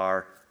honor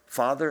our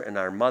father and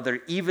our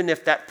mother, even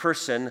if that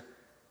person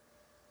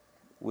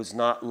was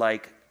not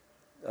like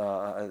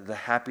the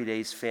Happy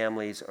Days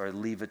families or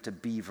Leave It to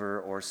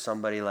Beaver or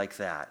somebody like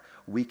that.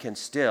 We can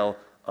still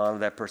honor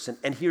that person.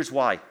 And here's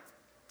why.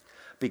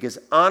 Because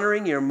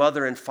honoring your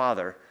mother and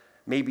father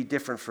may be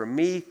different from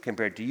me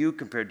compared to you,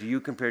 compared to you,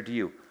 compared to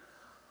you.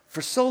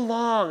 For so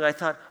long, I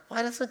thought,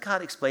 why doesn't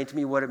God explain to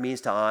me what it means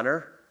to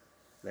honor?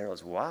 And I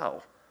was,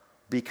 wow.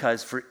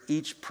 Because for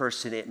each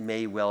person, it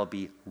may well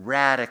be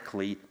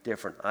radically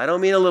different. I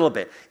don't mean a little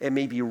bit. It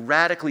may be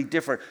radically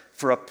different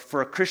for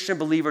a Christian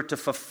believer to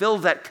fulfill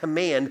that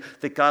command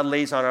that God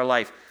lays on our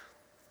life.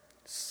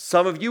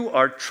 Some of you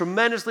are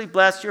tremendously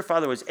blessed. Your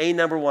father was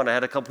number one. I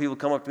had a couple people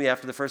come up to me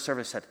after the first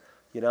service and said,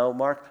 you know,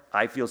 Mark,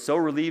 I feel so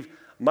relieved.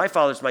 My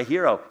father's my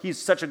hero. He's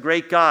such a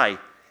great guy.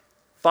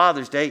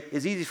 Father's Day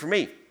is easy for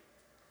me.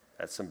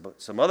 That's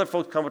some other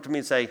folks come up to me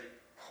and say,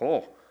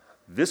 oh,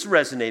 this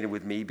resonated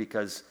with me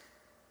because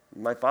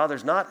my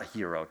father's not a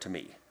hero to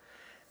me.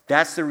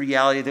 That's the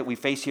reality that we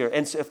face here.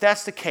 And so if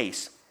that's the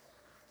case,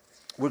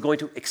 we're going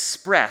to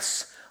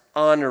express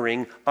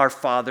honoring our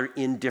father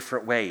in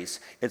different ways.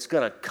 It's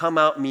going to come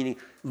out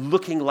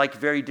looking like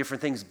very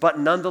different things, but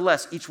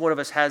nonetheless, each one of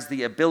us has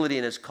the ability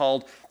and is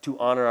called to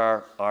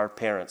honor our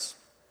parents.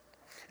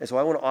 And so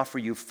I want to offer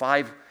you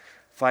five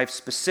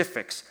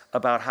specifics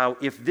about how,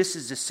 if this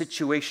is a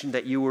situation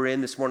that you were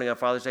in this morning on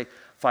Father's Day,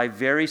 5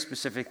 very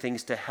specific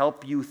things to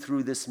help you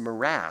through this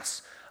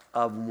morass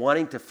of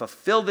wanting to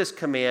fulfill this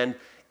command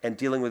and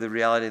dealing with the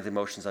reality of the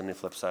emotions on the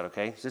flip side,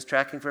 okay? Is this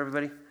tracking for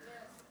everybody? Yes.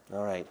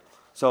 All right.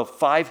 So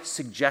 5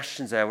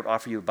 suggestions that I would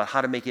offer you about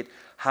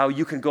how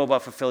you can go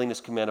about fulfilling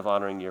this command of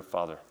honoring your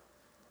father.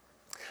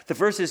 The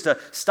first is to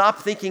stop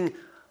thinking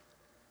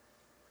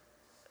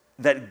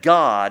that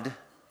God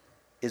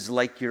is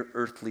like your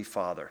earthly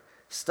father.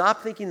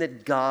 Stop thinking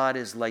that God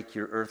is like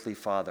your earthly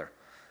father.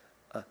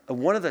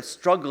 One of the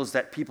struggles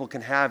that people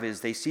can have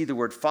is they see the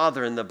word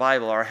father in the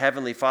Bible, our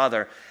heavenly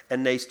father,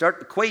 and they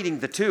start equating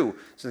the two.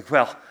 So,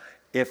 well,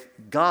 if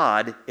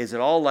God is at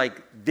all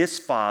like this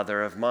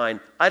father of mine,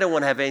 I don't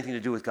want to have anything to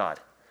do with God.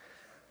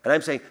 And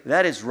I'm saying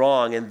that is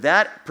wrong, and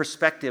that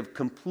perspective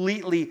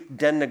completely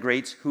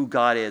denigrates who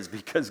God is,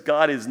 because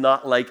God is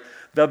not like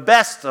the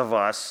best of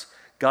us.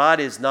 God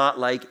is not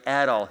like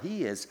at all.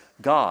 He is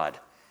God.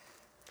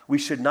 We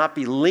should not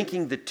be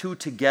linking the two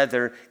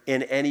together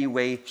in any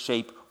way,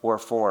 shape, or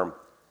form.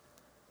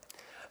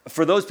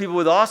 For those people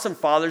with awesome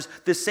fathers,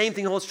 the same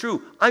thing holds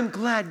true. I'm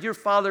glad your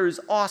father is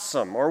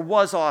awesome or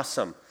was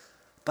awesome,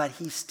 but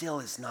he still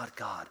is not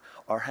God.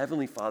 Our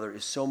Heavenly Father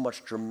is so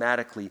much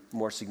dramatically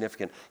more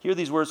significant. Hear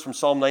these words from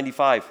Psalm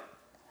 95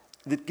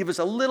 that give us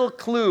a little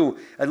clue,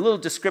 a little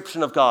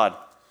description of God.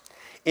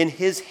 In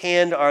his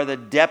hand are the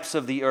depths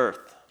of the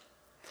earth,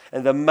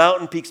 and the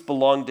mountain peaks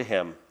belong to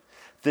him.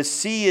 The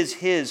sea is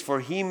his, for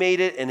he made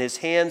it, and his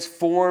hands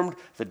formed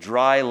the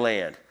dry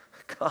land.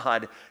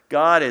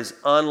 God is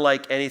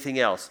unlike anything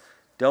else.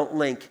 Don't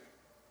link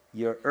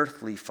your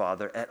earthly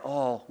father at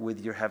all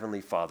with your heavenly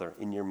Father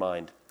in your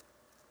mind.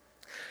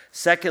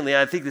 Secondly,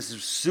 I think this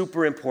is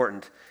super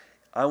important.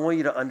 I want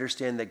you to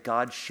understand that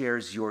God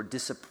shares your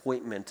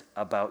disappointment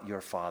about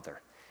your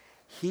father.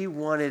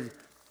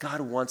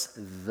 God wants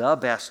the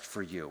best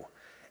for you.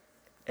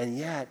 And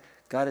yet,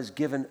 God has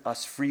given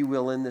us free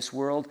will in this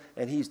world,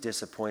 and he's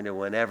disappointed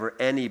whenever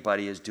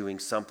anybody is doing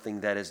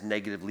something that is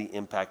negatively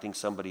impacting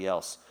somebody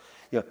else.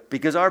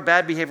 Because our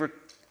bad behavior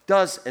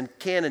does and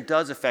can and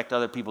does affect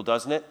other people,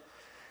 doesn't it?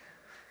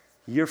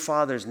 Your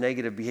father's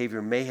negative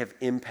behavior may have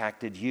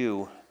impacted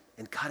you,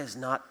 and God is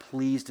not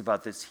pleased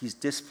about this. He's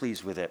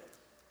displeased with it.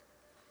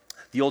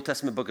 The Old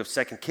Testament book of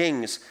 2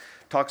 Kings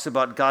talks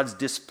about God's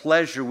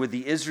displeasure with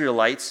the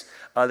Israelites.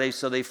 They're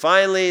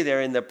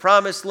in the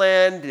promised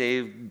land.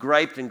 They've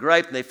griped, and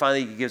they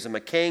finally gives them a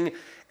king.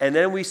 And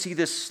then we see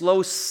this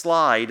slow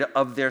slide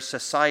of their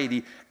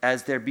society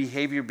as their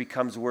behavior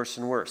becomes worse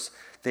and worse.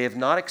 They have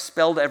not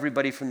expelled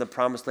everybody from the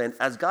promised land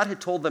as God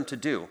had told them to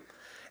do.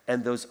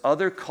 And those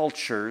other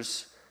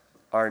cultures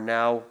are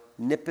now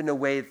nipping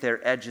away at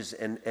their edges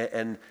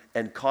and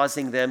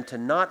causing them to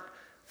not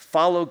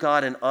follow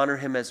God and honor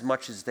him as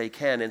much as they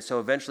can. And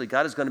so eventually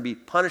God is going to be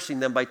punishing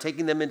them by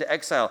taking them into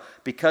exile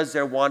because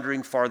they're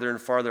wandering farther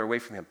and farther away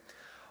from him.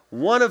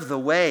 One of the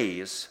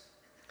ways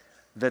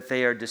that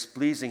they are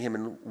displeasing him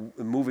and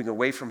moving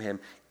away from him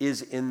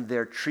is in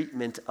their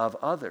treatment of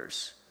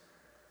others.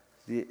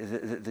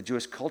 The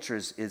Jewish culture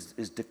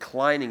is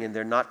declining, and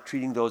they're not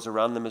treating those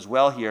around them as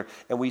well here.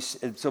 And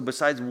so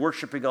besides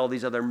worshiping all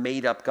these other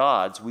made-up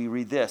gods, we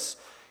read this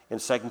in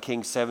 2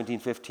 Kings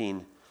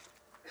 17:15.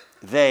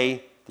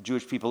 They, the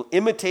Jewish people,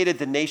 imitated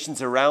the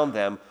nations around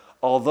them,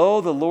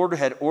 although the Lord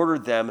had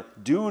ordered them,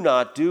 do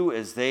not do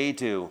as they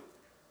do.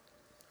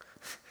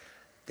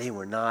 They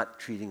were not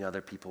treating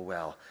other people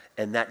well,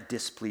 and that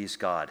displeased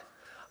God.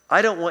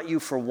 I don't want you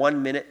for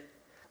 1 minute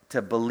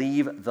to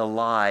believe the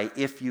lie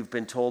if you've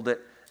been told it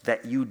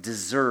that you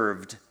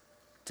deserved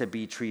to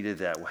be treated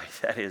that way.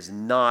 That is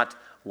not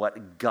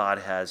what God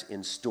has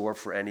in store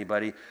for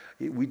anybody.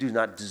 We do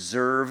not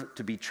deserve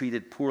to be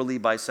treated poorly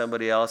by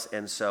somebody else.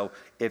 And so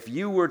if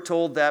you were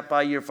told that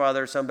by your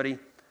father or somebody,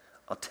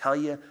 I'll tell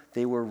you,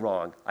 they were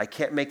wrong. I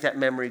can't make that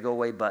memory go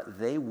away, but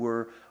they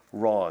were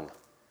wrong.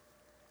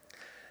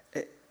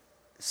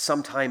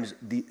 Sometimes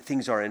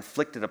things are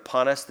inflicted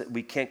upon us that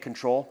we can't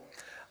control.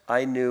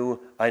 I know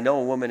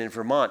a woman in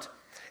Vermont,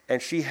 and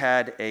she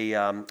had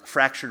a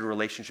fractured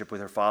relationship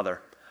with her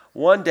father.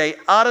 One day,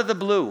 out of the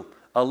blue,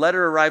 a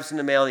letter arrives in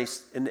the mail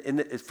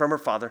from her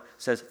father,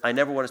 says, I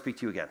never want to speak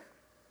to you again.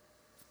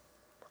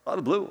 Out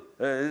of the blue.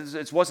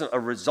 It wasn't a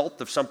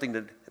result of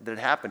something that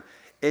happened.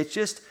 It's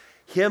just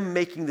him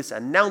making this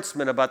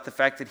announcement about the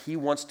fact that he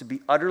wants to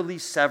be utterly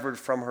severed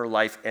from her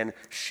life and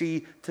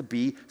she to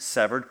be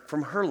severed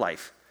from her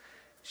life.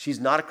 She's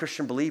not a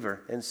Christian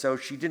believer, and so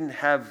she didn't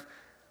have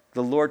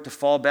the Lord to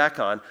fall back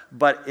on,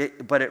 but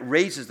it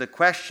raises the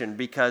question,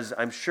 because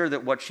I'm sure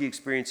that what she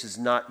experienced is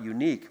not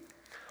unique.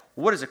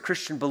 What does a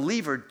Christian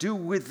believer do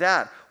with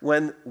that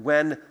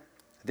when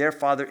their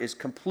father is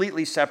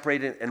completely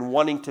separated and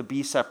wanting to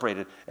be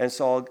separated? And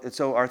so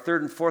our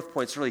third and fourth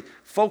points really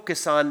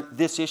focus on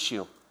this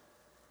issue.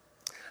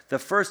 The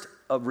first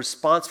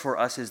response for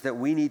us is that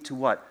we need to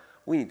what?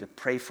 We need to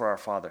pray for our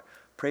father.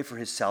 Pray for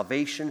his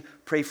salvation.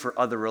 Pray for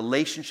other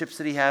relationships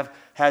that he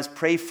has.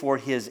 Pray for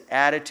his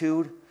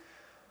attitude.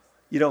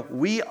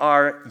 We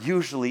are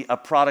usually a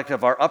product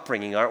of our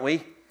upbringing, aren't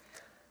we?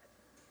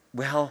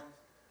 Well,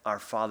 our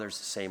father's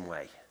the same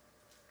way,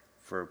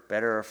 for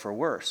better or for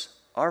worse.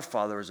 Our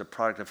father is a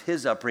product of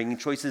his upbringing,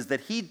 choices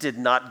that he did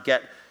not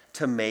get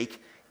to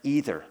make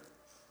either.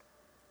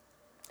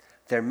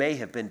 There may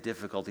have been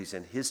difficulties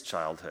in his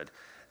childhood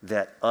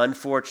that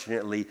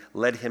unfortunately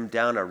led him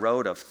down a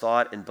road of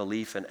thought and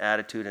belief and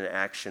attitude and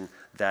action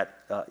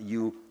that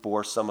you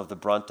bore some of the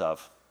brunt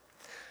of.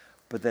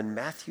 But then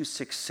Matthew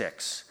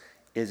 6:6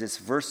 is this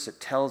verse that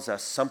tells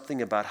us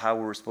something about how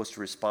we're supposed to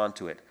respond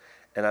to it.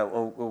 And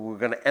we're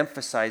going to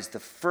emphasize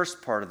the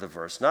first part of the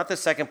verse, not the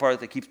second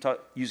part that keeps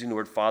using the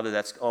word father.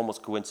 That's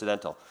almost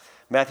coincidental.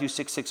 Matthew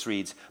 6:6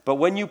 reads, but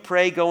when you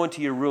pray, go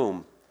into your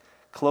room,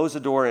 close the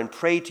door, and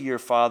pray to your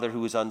Father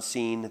who is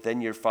unseen. Then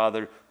your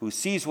Father who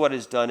sees what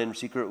is done in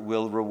secret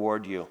will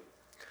reward you.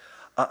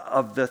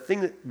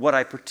 What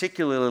I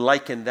particularly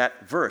like in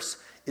that verse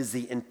is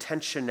the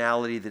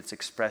intentionality that's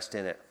expressed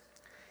in it.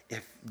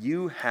 If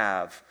you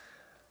have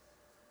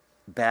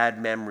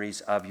bad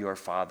memories of your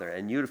father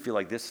and you feel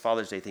like this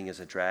Father's Day thing is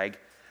a drag,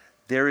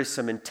 there is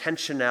some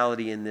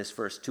intentionality in this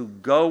verse to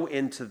go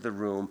into the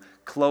room,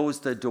 close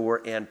the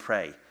door, and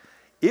pray.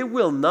 It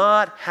will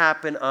not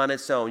happen on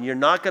its own. You're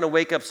not going to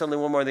wake up suddenly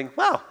one morning and think,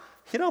 wow,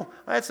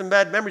 I had some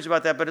bad memories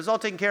about that, but it's all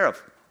taken care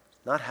of.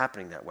 Not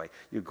happening that way.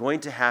 You're going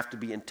to have to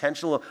be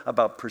intentional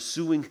about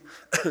pursuing,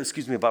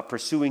 about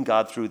pursuing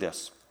God through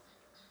this.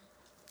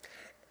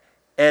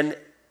 And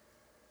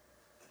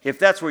if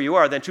that's where you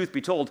are, then truth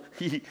be told,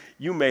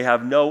 you may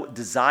have no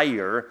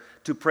desire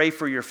to pray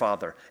for your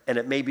father. And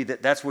it may be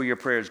that that's where your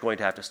prayer is going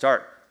to have to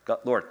start. God,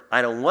 Lord,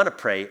 I don't want to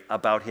pray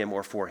about him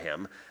or for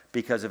him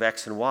because of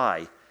X and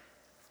Y.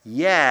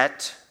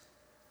 Yet,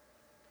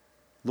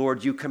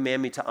 Lord, you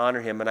command me to honor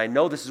him, and I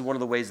know this is one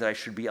of the ways that I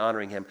should be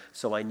honoring him,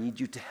 so I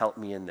need you to help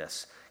me in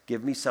this.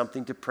 Give me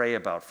something to pray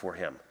about for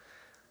him.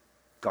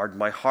 Guard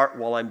my heart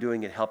while I'm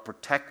doing it. Help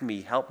protect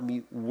me. Help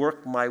me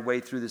work my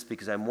way through this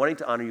because I'm wanting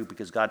to honor you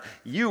because, God,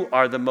 you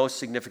are the most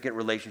significant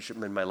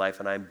relationship in my life,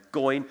 and I'm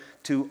going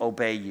to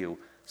obey you,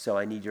 so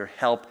I need your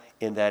help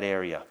in that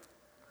area.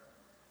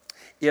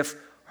 If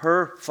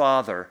her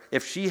father,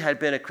 if she had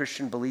been a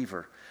Christian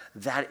believer,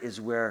 that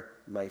is where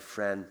my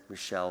friend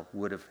Michelle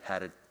would have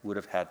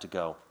had to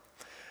go.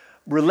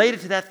 Related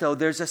to that, though,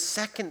 there's a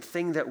second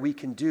thing that we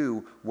can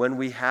do when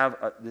we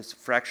have this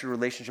fractured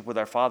relationship with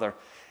our father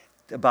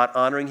about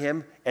honoring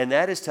him, and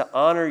that is to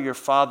honor your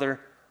father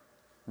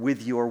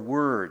with your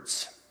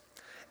words.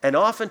 And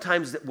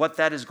oftentimes what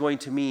that is going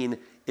to mean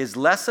is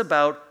less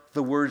about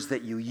the words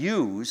that you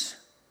use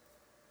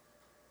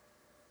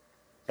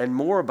and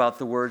more about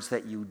the words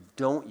that you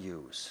don't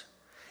use.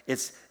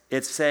 It's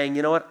saying,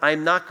 you know what,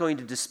 I'm not going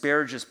to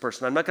disparage this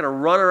person. I'm not going to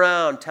run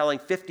around telling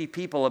 50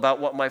 people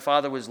about what my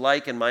father was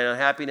like and my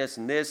unhappiness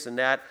and this and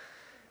that.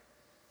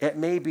 It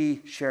may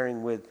be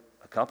sharing with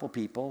a couple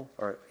people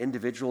or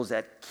individuals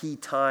at key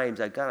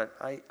times. I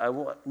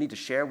need to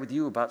share with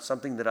you about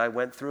something that I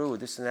went through or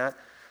this and that.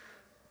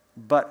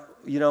 But,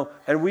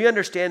 and we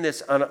understand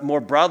this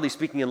more broadly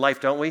speaking in life,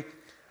 don't we?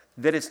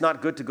 That it's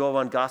not good to go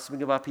on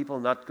gossiping about people,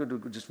 not good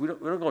to we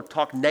don't go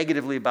talk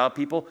negatively about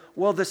people.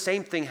 Well, the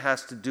same thing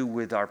has to do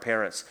with our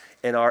parents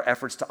and our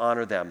efforts to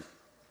honor them.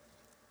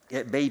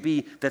 It may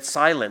be that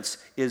silence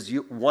is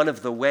one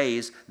of the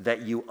ways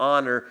that you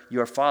honor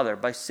your father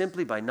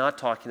by not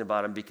talking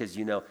about him because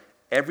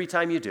every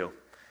time you do,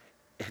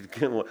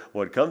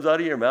 what comes out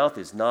of your mouth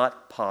is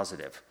not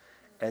positive.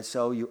 And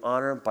so you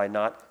honor him by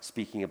not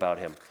speaking about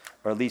him,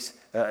 or at least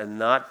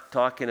not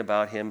talking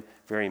about him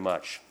very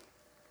much.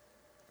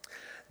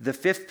 The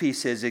fifth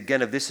piece is,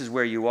 again, if this is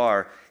where you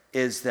are,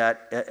 is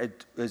that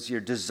as you're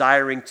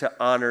desiring to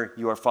honor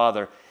your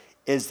father,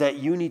 is that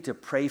you need to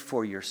pray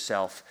for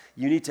yourself.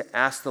 You need to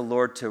ask the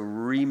Lord to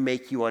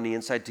remake you on the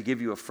inside, to give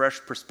you a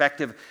fresh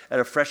perspective and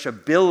a fresh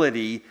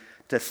ability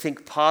to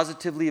think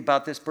positively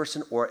about this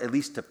person, or at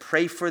least to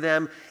pray for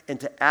them and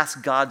to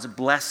ask God's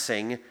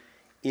blessing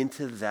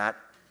into that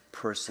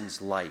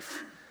person's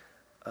life.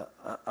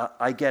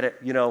 I get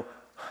it,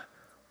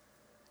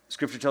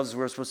 Scripture tells us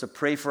we're supposed to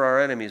pray for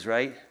our enemies,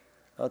 right?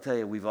 I'll tell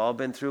you, we've all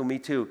been through, me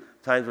too,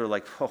 times where we're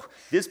like,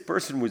 this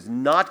person was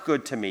not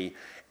good to me.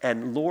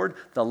 And Lord,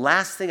 the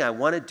last thing I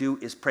want to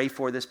do is pray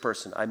for this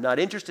person. I'm not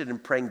interested in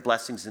praying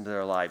blessings into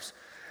their lives.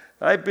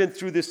 I've been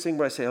through this thing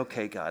where I say,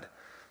 okay, God.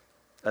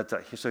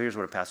 So here's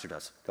what a pastor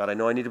does. God, I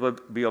know I need to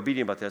be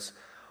obedient about this.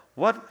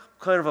 What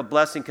kind of a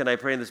blessing can I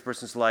pray in this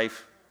person's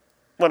life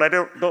when I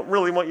don't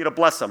really want you to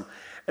bless them?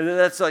 And then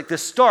that's like the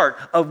start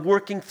of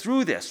working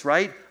through this,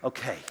 right?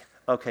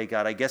 Okay,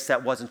 God, I guess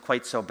that wasn't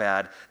quite so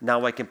bad.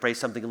 Now I can pray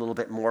something a little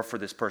bit more for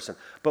this person.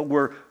 But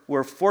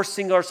we're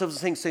forcing ourselves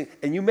to think,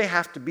 and you may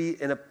have to be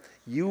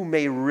you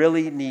may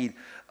really need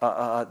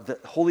the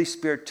Holy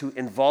Spirit to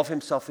involve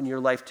himself in your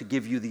life to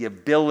give you the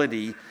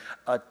ability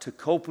to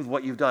cope with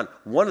what you've done.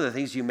 One of the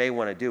things you may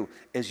want to do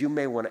is you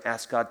may want to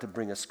ask God to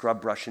bring a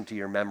scrub brush into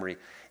your memory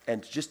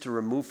and just to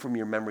remove from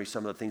your memory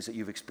some of the things that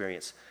you've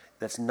experienced.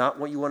 That's not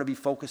what you want to be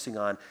focusing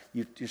on.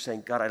 You're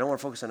saying, God, I don't want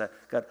to focus on that.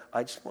 God,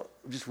 I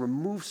just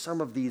remove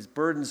some of these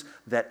burdens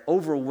that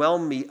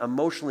overwhelm me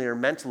emotionally or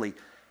mentally.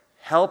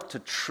 Help to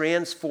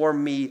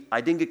transform me.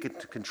 I didn't get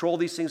to control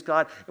these things,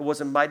 God. It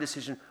wasn't my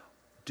decision.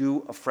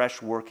 Do a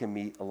fresh work in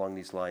me along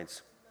these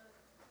lines.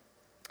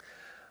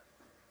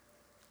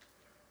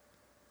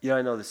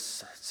 I know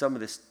some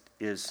of this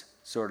is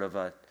sort of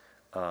a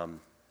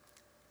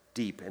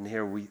deep, and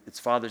here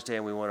it's Father's Day,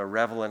 and we want to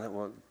revel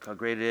in how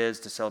great it is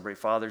to celebrate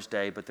Father's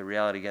Day. But the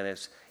reality again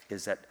is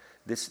that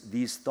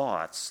these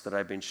thoughts that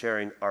I've been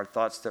sharing are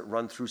thoughts that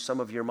run through some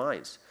of your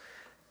minds,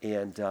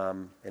 and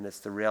it's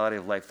the reality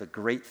of life. The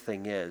great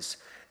thing is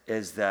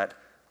that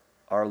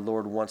our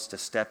Lord wants to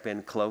step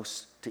in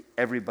close to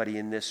everybody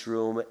in this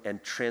room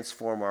and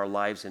transform our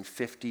lives in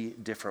 50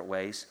 different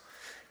ways.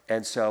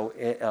 And so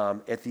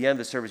at the end of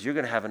the service, you're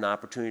going to have an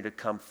opportunity to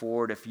come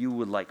forward if you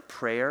would like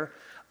prayer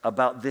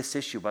about this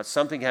issue, about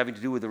something having to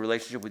do with the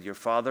relationship with your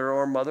father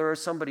or mother or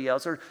somebody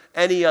else or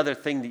any other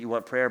thing that you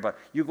want prayer about.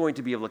 You're going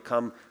to be able to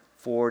come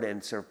forward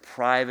and sort of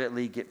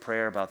privately get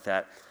prayer about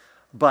that.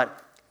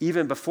 But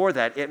even before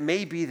that, it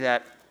may be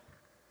that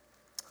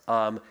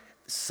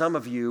some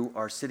of you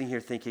are sitting here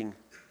thinking,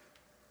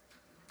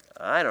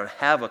 I don't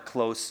have a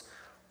close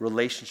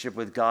relationship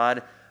with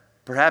God.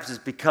 Perhaps it's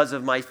because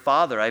of my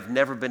father. I've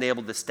never been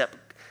able to step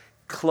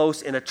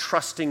close in a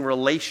trusting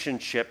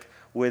relationship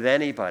with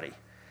anybody.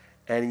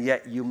 And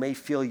yet you may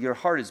feel your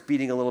heart is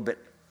beating a little bit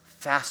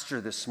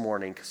faster this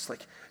morning because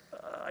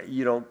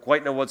you don't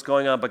quite know what's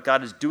going on, but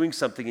God is doing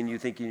something and you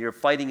thinking you're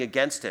fighting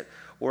against it.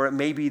 Or it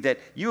may be that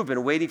you have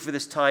been waiting for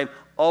this time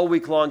all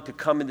week long to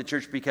come into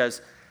church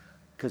because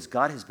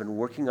God has been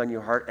working on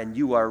your heart and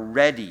you are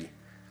ready.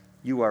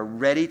 You are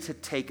ready to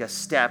take a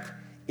step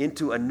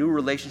into a new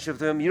relationship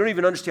with Him. You don't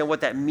even understand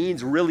what that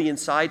means really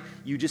inside.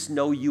 You just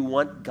know you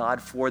want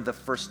God for the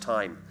first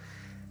time.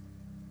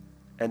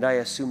 And I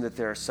assume that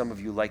there are some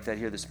of you like that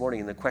here this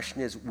morning. And the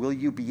question is, will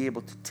you be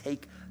able to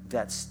take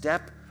that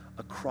step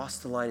across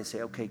the line and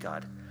say, okay,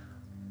 God,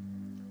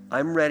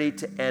 I'm ready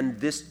to end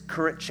this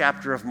current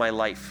chapter of my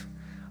life.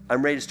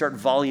 I'm ready to start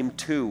volume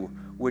 2,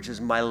 which is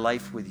my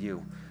life with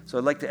you. So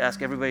I'd like to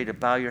ask everybody to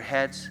bow your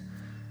heads,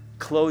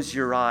 close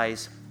your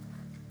eyes.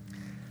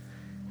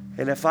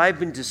 And if I've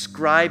been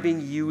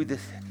describing you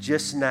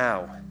just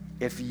now,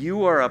 if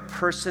you are a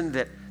person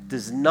that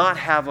does not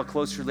have a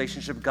close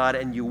relationship with God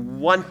and you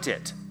want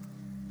it,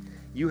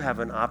 you have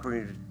an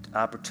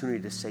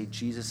opportunity to say,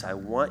 Jesus, I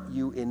want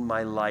you in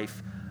my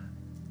life.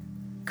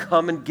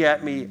 Come and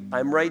get me.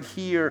 I'm right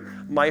here.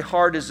 My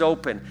heart is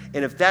open.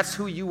 And if that's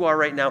who you are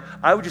right now,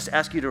 I would just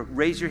ask you to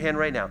raise your hand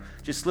right now.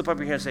 Just slip up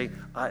your hand and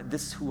say,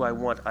 this is who I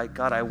want.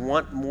 God, I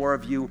want more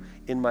of you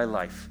in my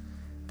life.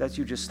 That's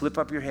you. Just slip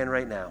up your hand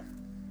right now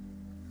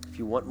if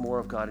you want more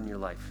of God in your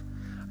life.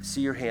 I see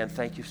your hand.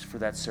 Thank you for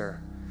that,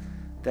 sir.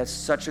 That's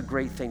such a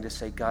great thing to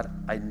say, God,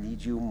 I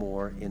need you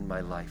more in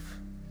my life.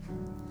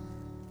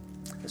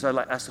 And so I'd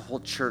like to ask the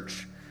whole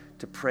church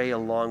to pray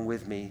along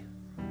with me,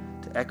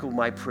 to echo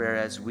my prayer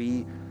as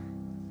we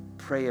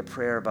pray a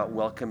prayer about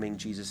welcoming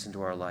Jesus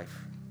into our life.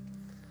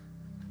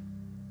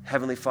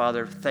 Heavenly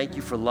Father, thank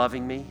you for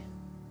loving me.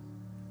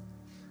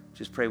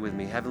 Just pray with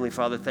me. Heavenly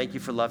Father, thank you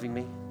for loving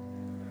me.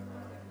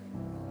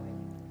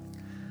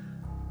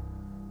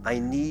 I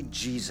need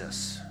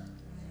Jesus.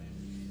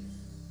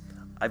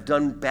 I've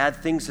done bad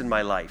things in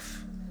my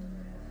life.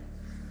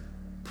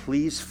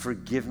 Please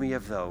forgive me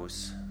of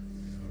those.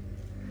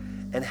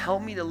 And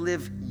help me to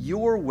live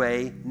your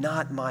way,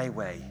 not my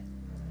way.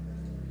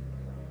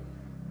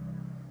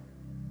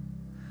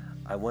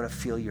 I want to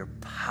feel your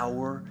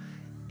power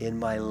in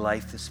my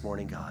life this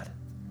morning, God.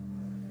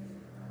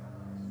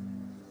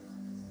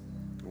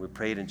 We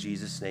pray it in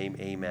Jesus' name,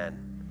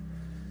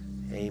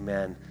 amen.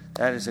 Amen.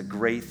 That is a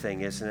great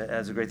thing, isn't it?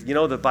 That's a great thing. You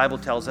know, the Bible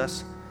tells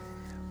us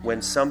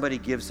when somebody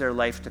gives their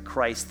life to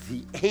Christ,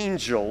 the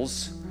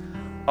angels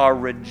are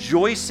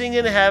rejoicing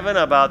in heaven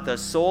about the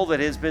soul that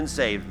has been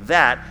saved.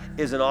 That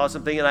is an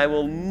awesome thing, and I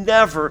will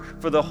never,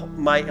 for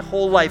my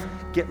whole life,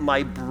 get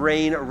my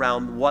brain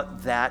around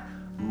what that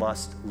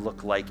must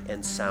look like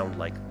and sound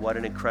like. What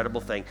an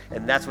incredible thing.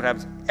 And that's what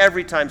happens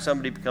every time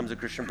somebody becomes a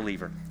Christian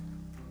believer.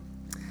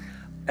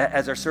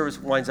 As our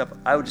service winds up,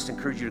 I would just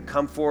encourage you to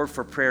come forward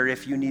for prayer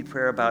if you need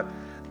prayer about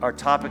our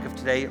topic of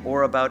today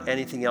or about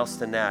anything else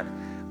than that.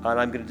 And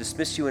I'm going to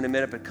dismiss you in a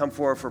minute, but come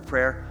forward for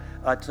prayer.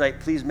 Tonight,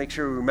 please make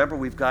sure you remember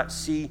we've got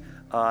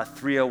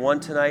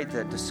C301 tonight,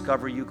 the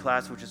Discover You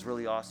class, which is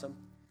really awesome.